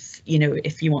instructions if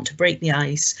you want to break the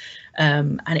ice.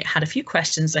 And it had a few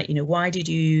questions like, you know, why did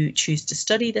you choose to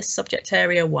study this subject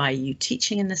area? Why are you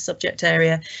teaching in this subject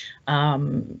area?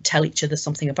 Tell each other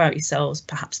something about yourselves,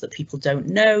 perhaps that people don't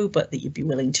know, but that you'd be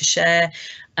willing to share.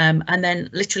 And then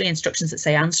literally instructions that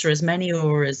say answer as many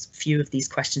or as few of these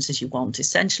questions as you want.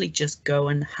 Essentially just go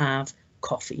and have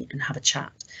coffee and have a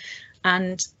chat.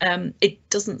 And it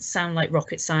doesn't sound like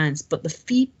rocket science, but the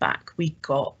feedback we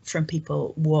got from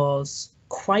people was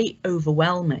quite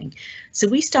overwhelming. So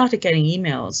we started getting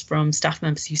emails from staff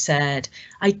members who said,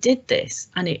 I did this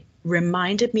and it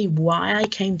reminded me why I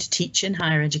came to teach in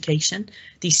higher education.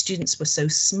 These students were so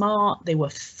smart, they were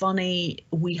funny,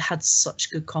 we had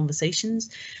such good conversations.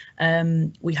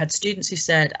 We had students who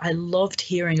said, I loved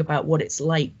hearing about what it's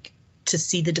like to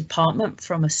see the department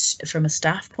from a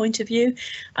staff point of view.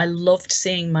 I loved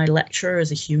seeing my lecturer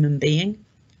as a human being.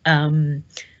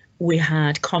 We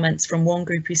had comments from one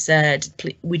group who said,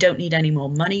 we don't need any more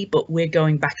money, but we're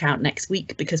going back out next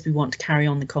week because we want to carry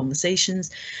on the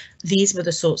conversations. These were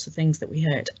the sorts of things that we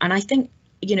heard. And I think,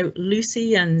 you know,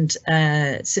 Lucy and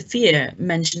Sophia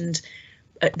mentioned,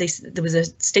 there was a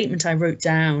statement I wrote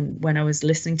down when I was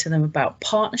listening to them about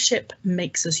partnership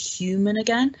makes us human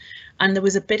again. And there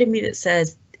was a bit of me that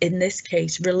says, in this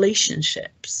case,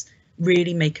 relationships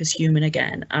really make us human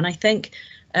again. And I think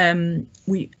I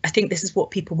think this is what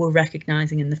people were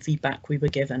recognizing in the feedback we were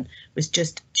given, was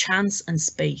just chance and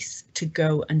space to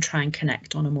go and try and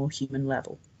connect on a more human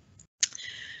level.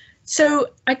 So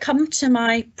I come to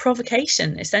my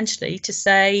provocation essentially to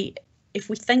say, if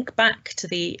we think back to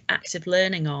the active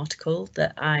learning article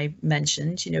that I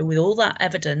mentioned, you know, with all that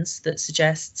evidence that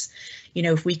suggests, you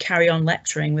know, if we carry on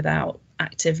lecturing without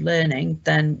active learning,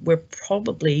 then we're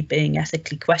probably being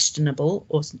ethically questionable,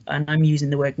 and I'm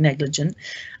using the word negligent.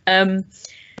 And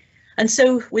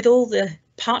so with all the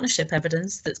partnership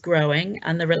evidence that's growing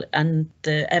and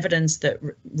the evidence that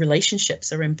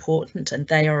relationships are important and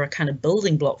they are a kind of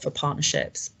building block for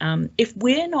partnerships, if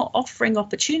we're not offering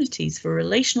opportunities for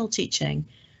relational teaching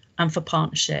and for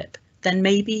partnership, then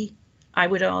maybe I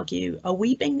would argue, are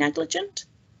we being negligent?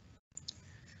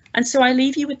 And so I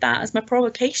leave you with that as my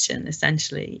provocation,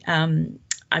 essentially.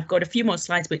 I've got a few more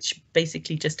slides which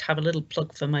basically just have a little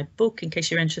plug for my book in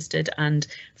case you're interested, and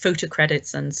photo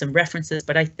credits and some references,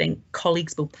 but I think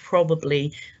colleagues will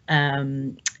probably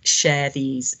share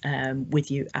these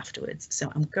with you afterwards. So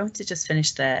I'm going to just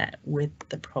finish there with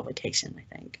the provocation,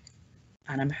 I think.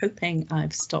 And I'm hoping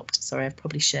I've stopped. Sorry, I've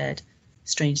probably shared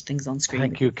strange things on screen.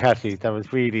 Thank you, Cathy. That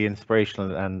was really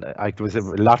inspirational, and it was a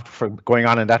lot going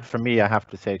on in that for me, I have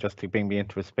to say, just to bring me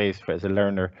into a space as a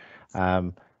learner.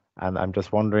 And I'm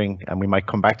just wondering, and we might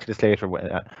come back to this later.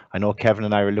 I know Kevin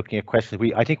and I were looking at questions.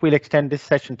 I think we'll extend this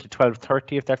session to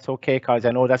 12:30 if that's okay, because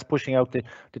I know that's pushing out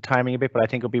the timing a bit, but I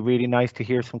think it'll be really nice to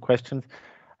hear some questions.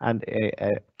 And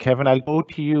Kevin, I'll go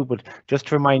to you, but just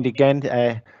to remind again,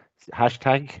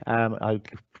 hashtag, I'll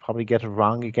probably get it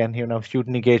wrong again here now,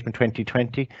 Student Engagement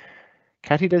 2020.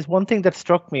 Cathy, there's one thing that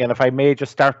struck me, and if I may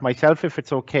just start myself, if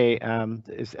it's okay,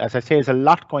 as I say, there's a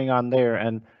lot going on there,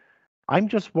 and I'm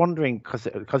just wondering,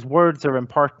 because words are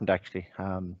important actually,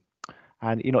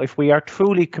 and you know, if we are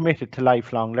truly committed to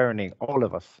lifelong learning, all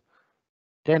of us,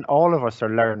 then all of us are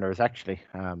learners actually.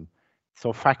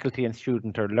 So faculty and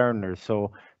student are learners.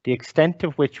 So the extent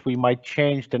of which we might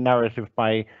change the narrative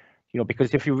by, you know,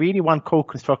 because if you really want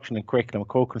co-construction and curriculum,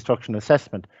 co-construction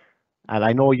assessment, and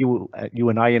I know you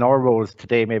and I in our roles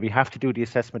today maybe have to do the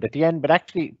assessment at the end, but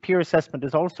actually peer assessment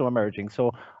is also emerging.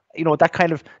 So, you know, that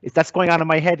kind of, that's going on in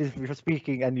my head as you're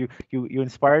speaking, and you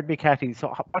inspired me, Cathy.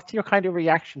 So what's your kind of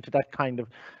reaction to that kind of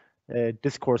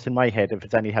discourse in my head, if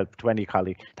it's any help to any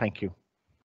colleague? Thank you.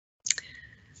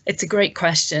 It's a great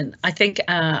question. I think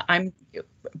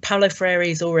Paulo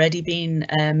Freire's already been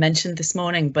mentioned this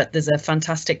morning, but there's a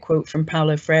fantastic quote from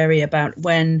Paulo Freire about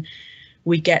when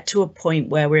we get to a point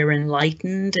where we're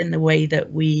enlightened in the way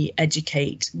that we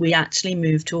educate, we actually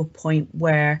move to a point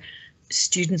where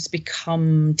students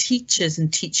become teachers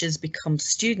and teachers become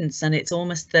students. And it's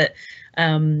almost that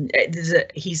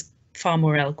he's far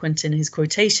more eloquent in his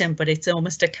quotation, but it's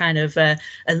almost a kind of a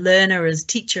learner as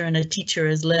teacher and a teacher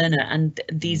as learner. And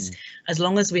these, as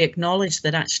long as we acknowledge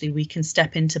that actually we can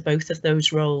step into both of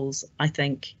those roles, I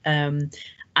think,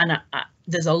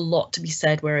 there's a lot to be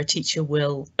said where a teacher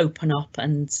will open up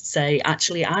and say,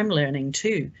 actually, I'm learning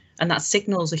too. And that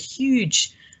signals a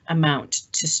huge amount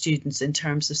to students in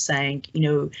terms of saying, you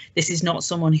know, this is not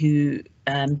someone who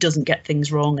doesn't get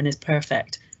things wrong and is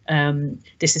perfect.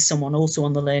 This is someone also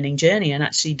on the learning journey, and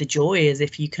actually the joy is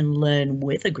if you can learn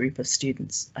with a group of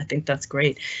students. I think that's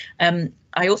great.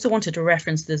 I also wanted to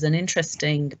reference there's an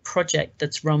interesting project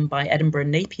that's run by Edinburgh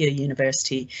Napier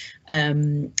University,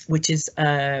 which is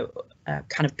a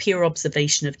kind of peer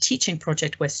observation of teaching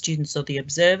project where students are the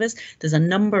observers. There's a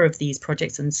number of these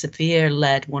projects, and Sophia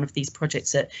led one of these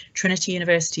projects at Trinity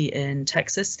University in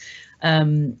Texas.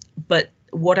 But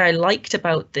what I liked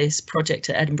about this project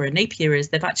at Edinburgh Napier is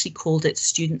they've actually called it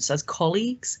Students as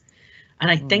Colleagues.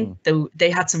 And I think though they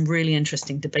had some really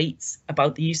interesting debates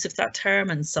about the use of that term,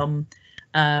 and some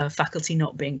faculty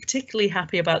not being particularly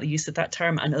happy about the use of that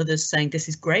term, and others saying this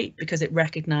is great because it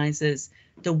recognises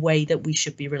the way that we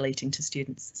should be relating to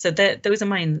students. So those are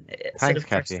my Thanks,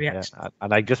 Cathy. Yeah.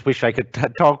 And I just wish I could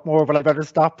talk more, but I better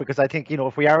stop, because I think, you know,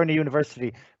 if we are in a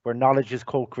university where knowledge is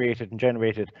co-created and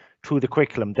generated through the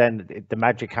curriculum, then the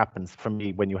magic happens for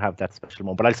me when you have that special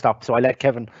moment. But I'll stop. So I let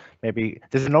Kevin, maybe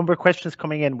there's a number of questions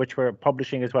coming in which we're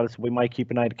publishing as well, so we might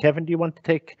keep an eye. Kevin, do you want to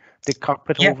take the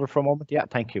cockpit over for a moment? Yeah,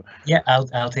 thank you. Yeah,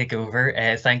 I'll take over.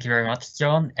 Thank you very much,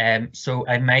 John. So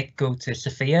I might go to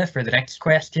Sophia for the next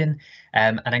question.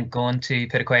 And I'm going to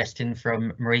put a question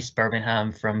from Maurice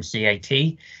Birmingham from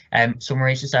CIT. So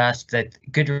Maurice has asked that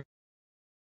good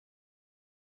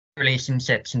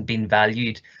relationships and being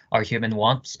valued are human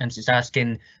wants, and she's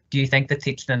asking, do you think that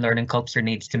teaching and learning culture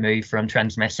needs to move from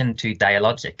transmission to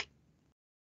dialogic?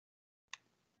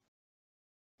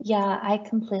 Yeah, I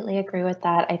completely agree with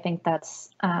that. I think that's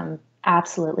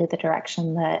absolutely the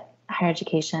direction that higher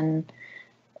education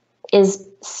is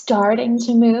starting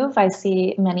to move. I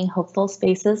see many hopeful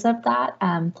spaces of that.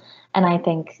 And I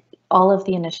think all of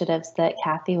the initiatives that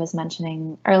Cathy was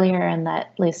mentioning earlier and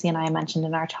that Lucy and I mentioned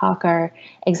in our talk are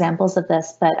examples of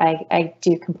this, but I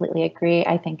do completely agree.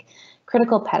 I think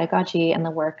critical pedagogy and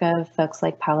the work of folks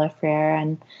like Paulo Freire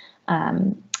and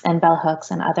Bell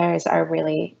Hooks and others are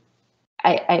really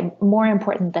more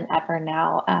important than ever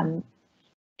now.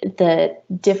 The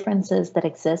differences that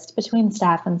exist between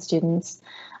staff and students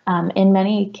in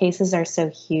many cases are so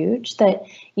huge that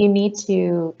you need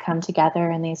to come together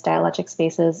in these dialogic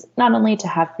spaces, not only to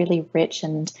have really rich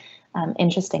and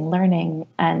interesting learning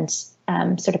and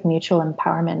sort of mutual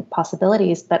empowerment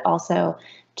possibilities, but also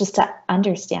just to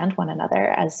understand one another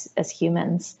as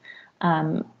humans.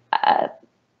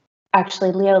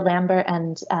 Actually, Leo Lambert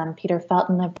and Peter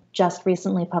Felton have just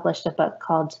recently published a book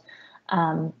called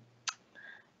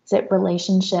is it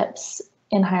Relationships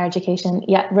in Higher Education?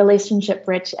 Yeah,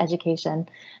 Relationship-Rich Education.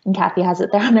 And Cathy has it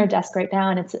there on her desk right now,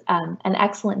 and it's an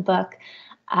excellent book.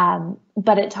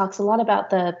 But it talks a lot about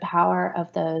the power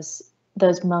of those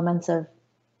moments of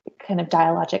kind of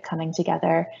dialogic coming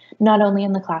together, not only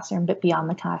in the classroom, but beyond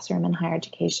the classroom in higher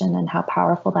education, and how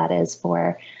powerful that is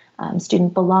for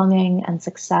student belonging and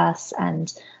success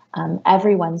and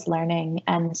everyone's learning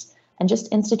and just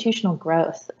institutional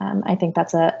growth. I think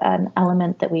that's an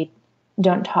element that we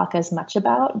don't talk as much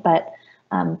about, but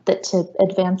that to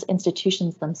advance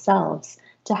institutions themselves,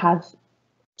 to have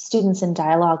students in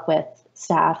dialogue with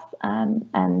staff and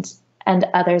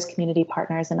others, community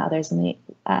partners and others in the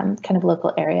kind of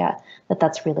local area,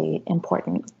 that's really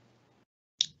important.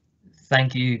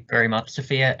 Thank you very much,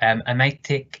 Sophia. I might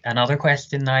take another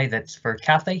question now that's for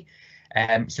Cathy.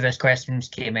 So this question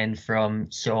came in from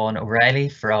Sean O'Reilly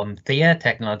from THEA,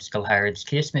 Technological Higher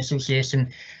Education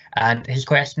Association, and his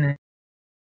question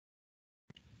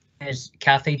is,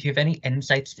 Cathy, do you have any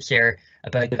insights to share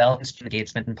about developing student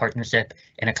engagement and partnership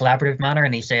in a collaborative manner?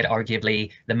 And he said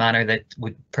arguably the manner that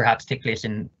would perhaps take place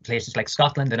in places like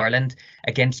Scotland and Ireland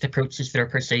against approaches that are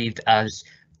perceived as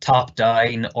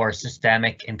top-down or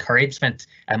systemic encouragement,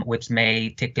 which may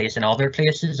take place in other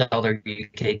places, other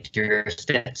UK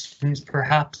jurisdictions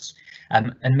perhaps,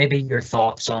 and maybe your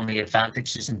thoughts on the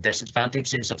advantages and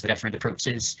disadvantages of the different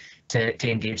approaches to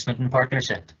engagement and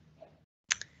partnership.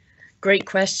 Great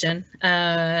question.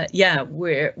 Yeah,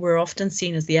 we're often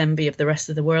seen as the envy of the rest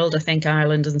of the world. I think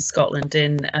Ireland and Scotland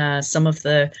in some of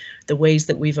the ways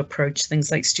that we've approached things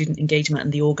like student engagement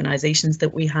and the organisations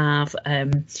that we have.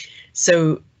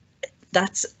 So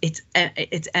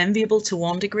it's enviable to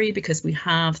one degree because we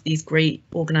have these great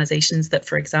organisations that,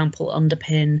 for example,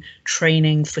 underpin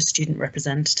training for student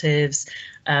representatives,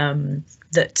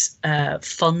 that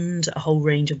fund a whole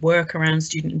range of work around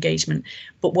student engagement.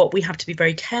 But what we have to be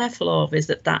very careful of is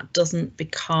that doesn't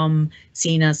become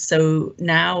seen as, so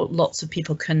now lots of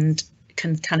people can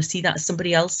kind of see that as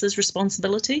somebody else's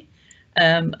responsibility.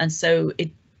 And so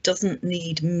it doesn't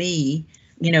need me,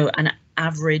 you know, an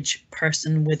average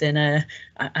person within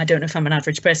I don't know if I'm an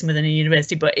average person within a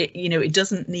university, but it, you know, it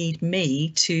doesn't need me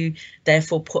to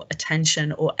therefore put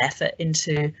attention or effort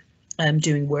into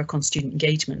doing work on student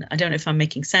engagement. I don't know if I'm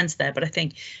making sense there, but I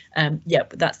think, yeah,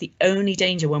 that's the only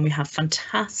danger when we have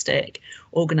fantastic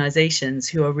organisations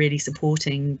who are really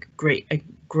supporting a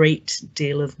great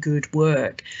deal of good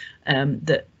work,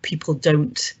 that people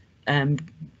don't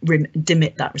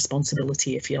demit that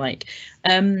responsibility, if you like.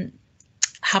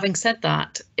 Having said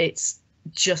that, it's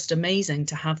just amazing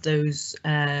to have those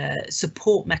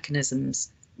support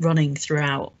mechanisms running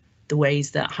throughout the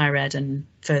ways that higher ed and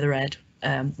further ed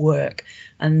work.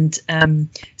 And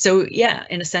so, yeah,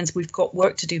 in a sense, we've got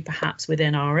work to do perhaps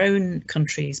within our own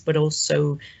countries, but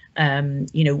also,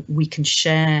 you know, we can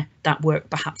share that work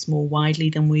perhaps more widely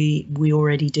than we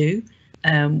already do.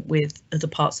 with other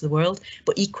parts of the world.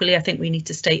 But equally, I think we need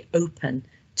to stay open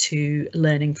to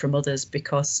learning from others,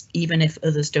 because even if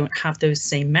others don't have those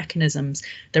same mechanisms,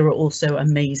 there are also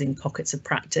amazing pockets of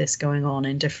practice going on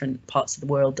in different parts of the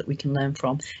world that we can learn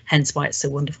from. Hence why it's so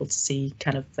wonderful to see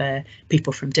kind of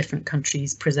people from different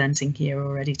countries presenting here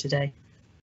already today.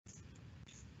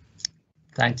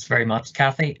 Thanks very much,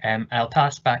 Cathy. I'll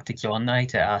pass back to John now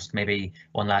to ask maybe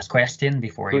one last question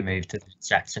before we move to the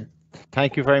section.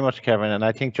 Thank you very much, Kevin. And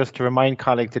I think just to remind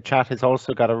colleagues, the chat has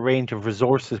also got a range of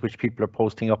resources which people are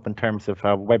posting up in terms of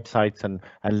websites and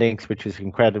links, which is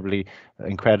incredibly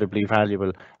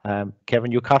valuable.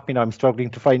 Kevin, you caught me now. I'm struggling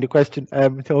to find a question.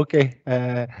 Okay.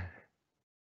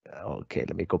 Okay,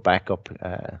 let me go back up.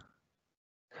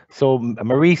 So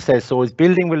Marie says, so is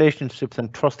building relationships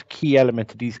and trust a key element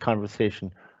to these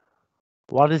conversations?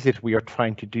 What is it we are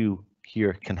trying to do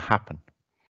here can happen?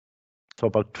 So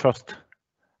about trust,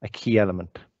 a key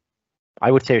element.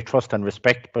 I would say trust and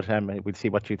respect, but we'll see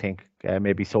what you think.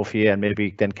 Maybe Sophia and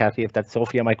maybe then Cathy. If that's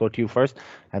Sophia, I might go to you first,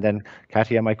 and then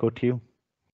Cathy, I might go to you.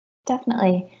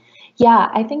 Definitely. Yeah,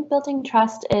 I think building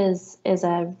trust is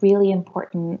a really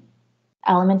important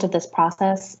element of this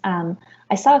process.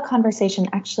 I saw a conversation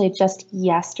actually just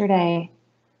yesterday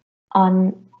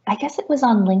on, I guess it was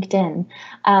on LinkedIn,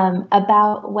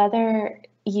 about whether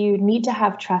you need to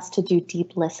have trust to do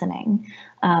deep listening,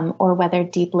 or whether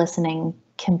deep listening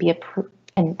can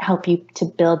help you to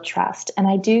build trust. And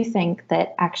I do think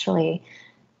that actually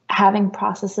having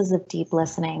processes of deep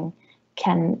listening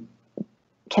can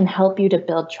help you to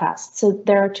build trust. So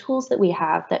there are tools that we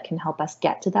have that can help us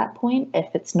get to that point if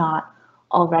it's not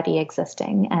already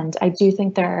existing. And I do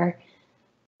think there are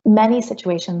many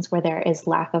situations where there is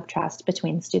lack of trust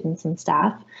between students and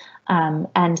staff,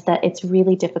 and that it's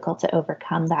really difficult to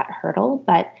overcome that hurdle.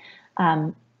 But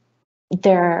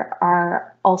there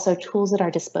are also tools at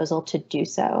our disposal to do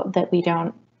so, that we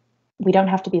don't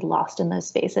have to be lost in those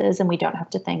spaces, and we don't have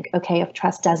to think, okay, if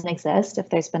trust doesn't exist, if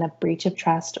there's been a breach of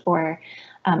trust or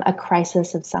a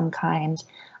crisis of some kind,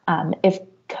 if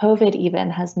COVID even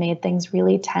has made things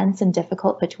really tense and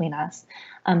difficult between us,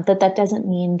 that doesn't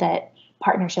mean that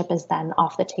partnership is then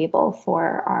off the table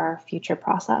for our future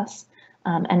process.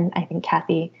 And I think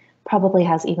Cathy probably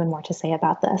has even more to say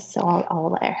about this, so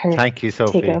I'll let her Thank you,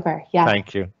 Sophie. take over. Yeah.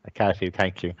 Thank you, Cathy.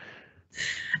 Thank you.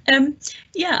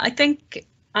 Yeah,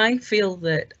 I feel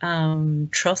that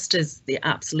trust is the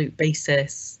absolute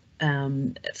basis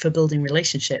for building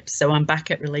relationships. So I'm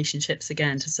back at relationships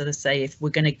again to sort of say, if we're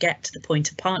going to get to the point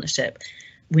of partnership,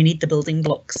 we need the building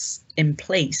blocks in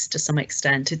place to some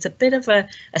extent. It's a bit of a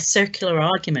circular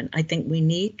argument. I think we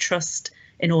need trust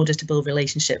in order to build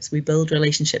relationships. We build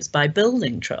relationships by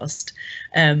building trust.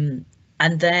 And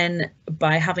then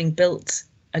by having built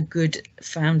a good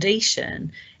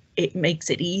foundation, it makes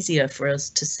it easier for us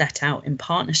to set out in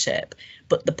partnership.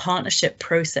 But the partnership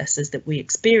processes that we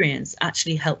experience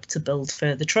actually help to build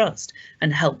further trust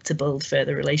and help to build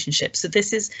further relationships. So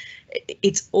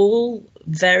it's all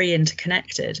very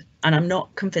interconnected. And I'm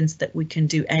not convinced that we can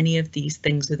do any of these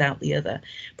things without the other.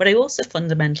 But I also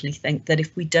fundamentally think that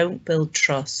if we don't build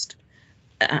trust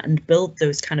and build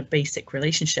those kind of basic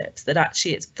relationships, that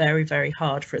actually it's very, very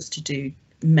hard for us to do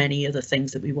many other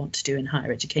things that we want to do in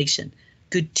higher education.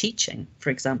 Good teaching, for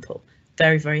example,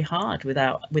 very, very hard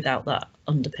without that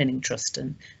underpinning trust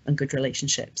and good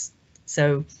relationships.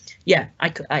 So, yeah,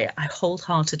 I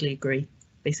wholeheartedly agree.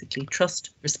 Basically,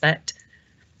 trust, respect,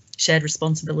 shared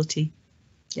responsibility.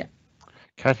 Yeah.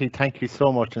 Cathy, thank you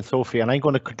so much, and Sophie. And I'm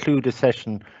going to conclude the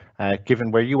session,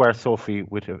 given where you are, Sophie,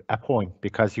 with a poem,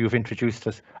 because you've introduced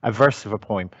us a verse of a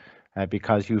poem.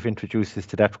 Because you've introduced us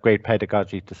to that great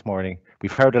pedagogy this morning.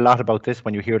 We've heard a lot about this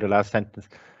when you hear the last sentence.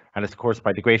 And it's, of course,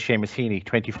 by the great Seamus Heaney,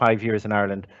 25 years in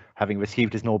Ireland, having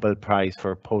received his Nobel Prize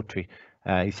for poetry.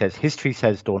 He says, history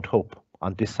says don't hope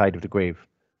on this side of the grave.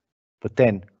 But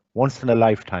then, once in a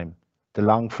lifetime, the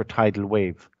longed for tidal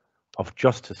wave of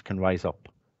justice can rise up,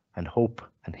 and hope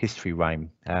and history rhyme.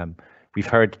 We've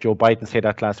heard Joe Biden say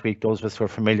that last week. Those of us who are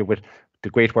familiar with the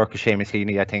great work of Seamus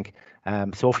Heaney, I think.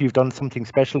 Sophie, you've done something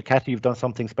special. Cathy, you've done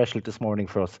something special this morning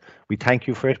for us. We thank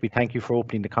you for it. We thank you for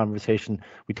opening the conversation.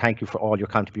 We thank you for all your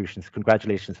contributions.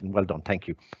 Congratulations and well done. Thank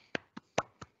you.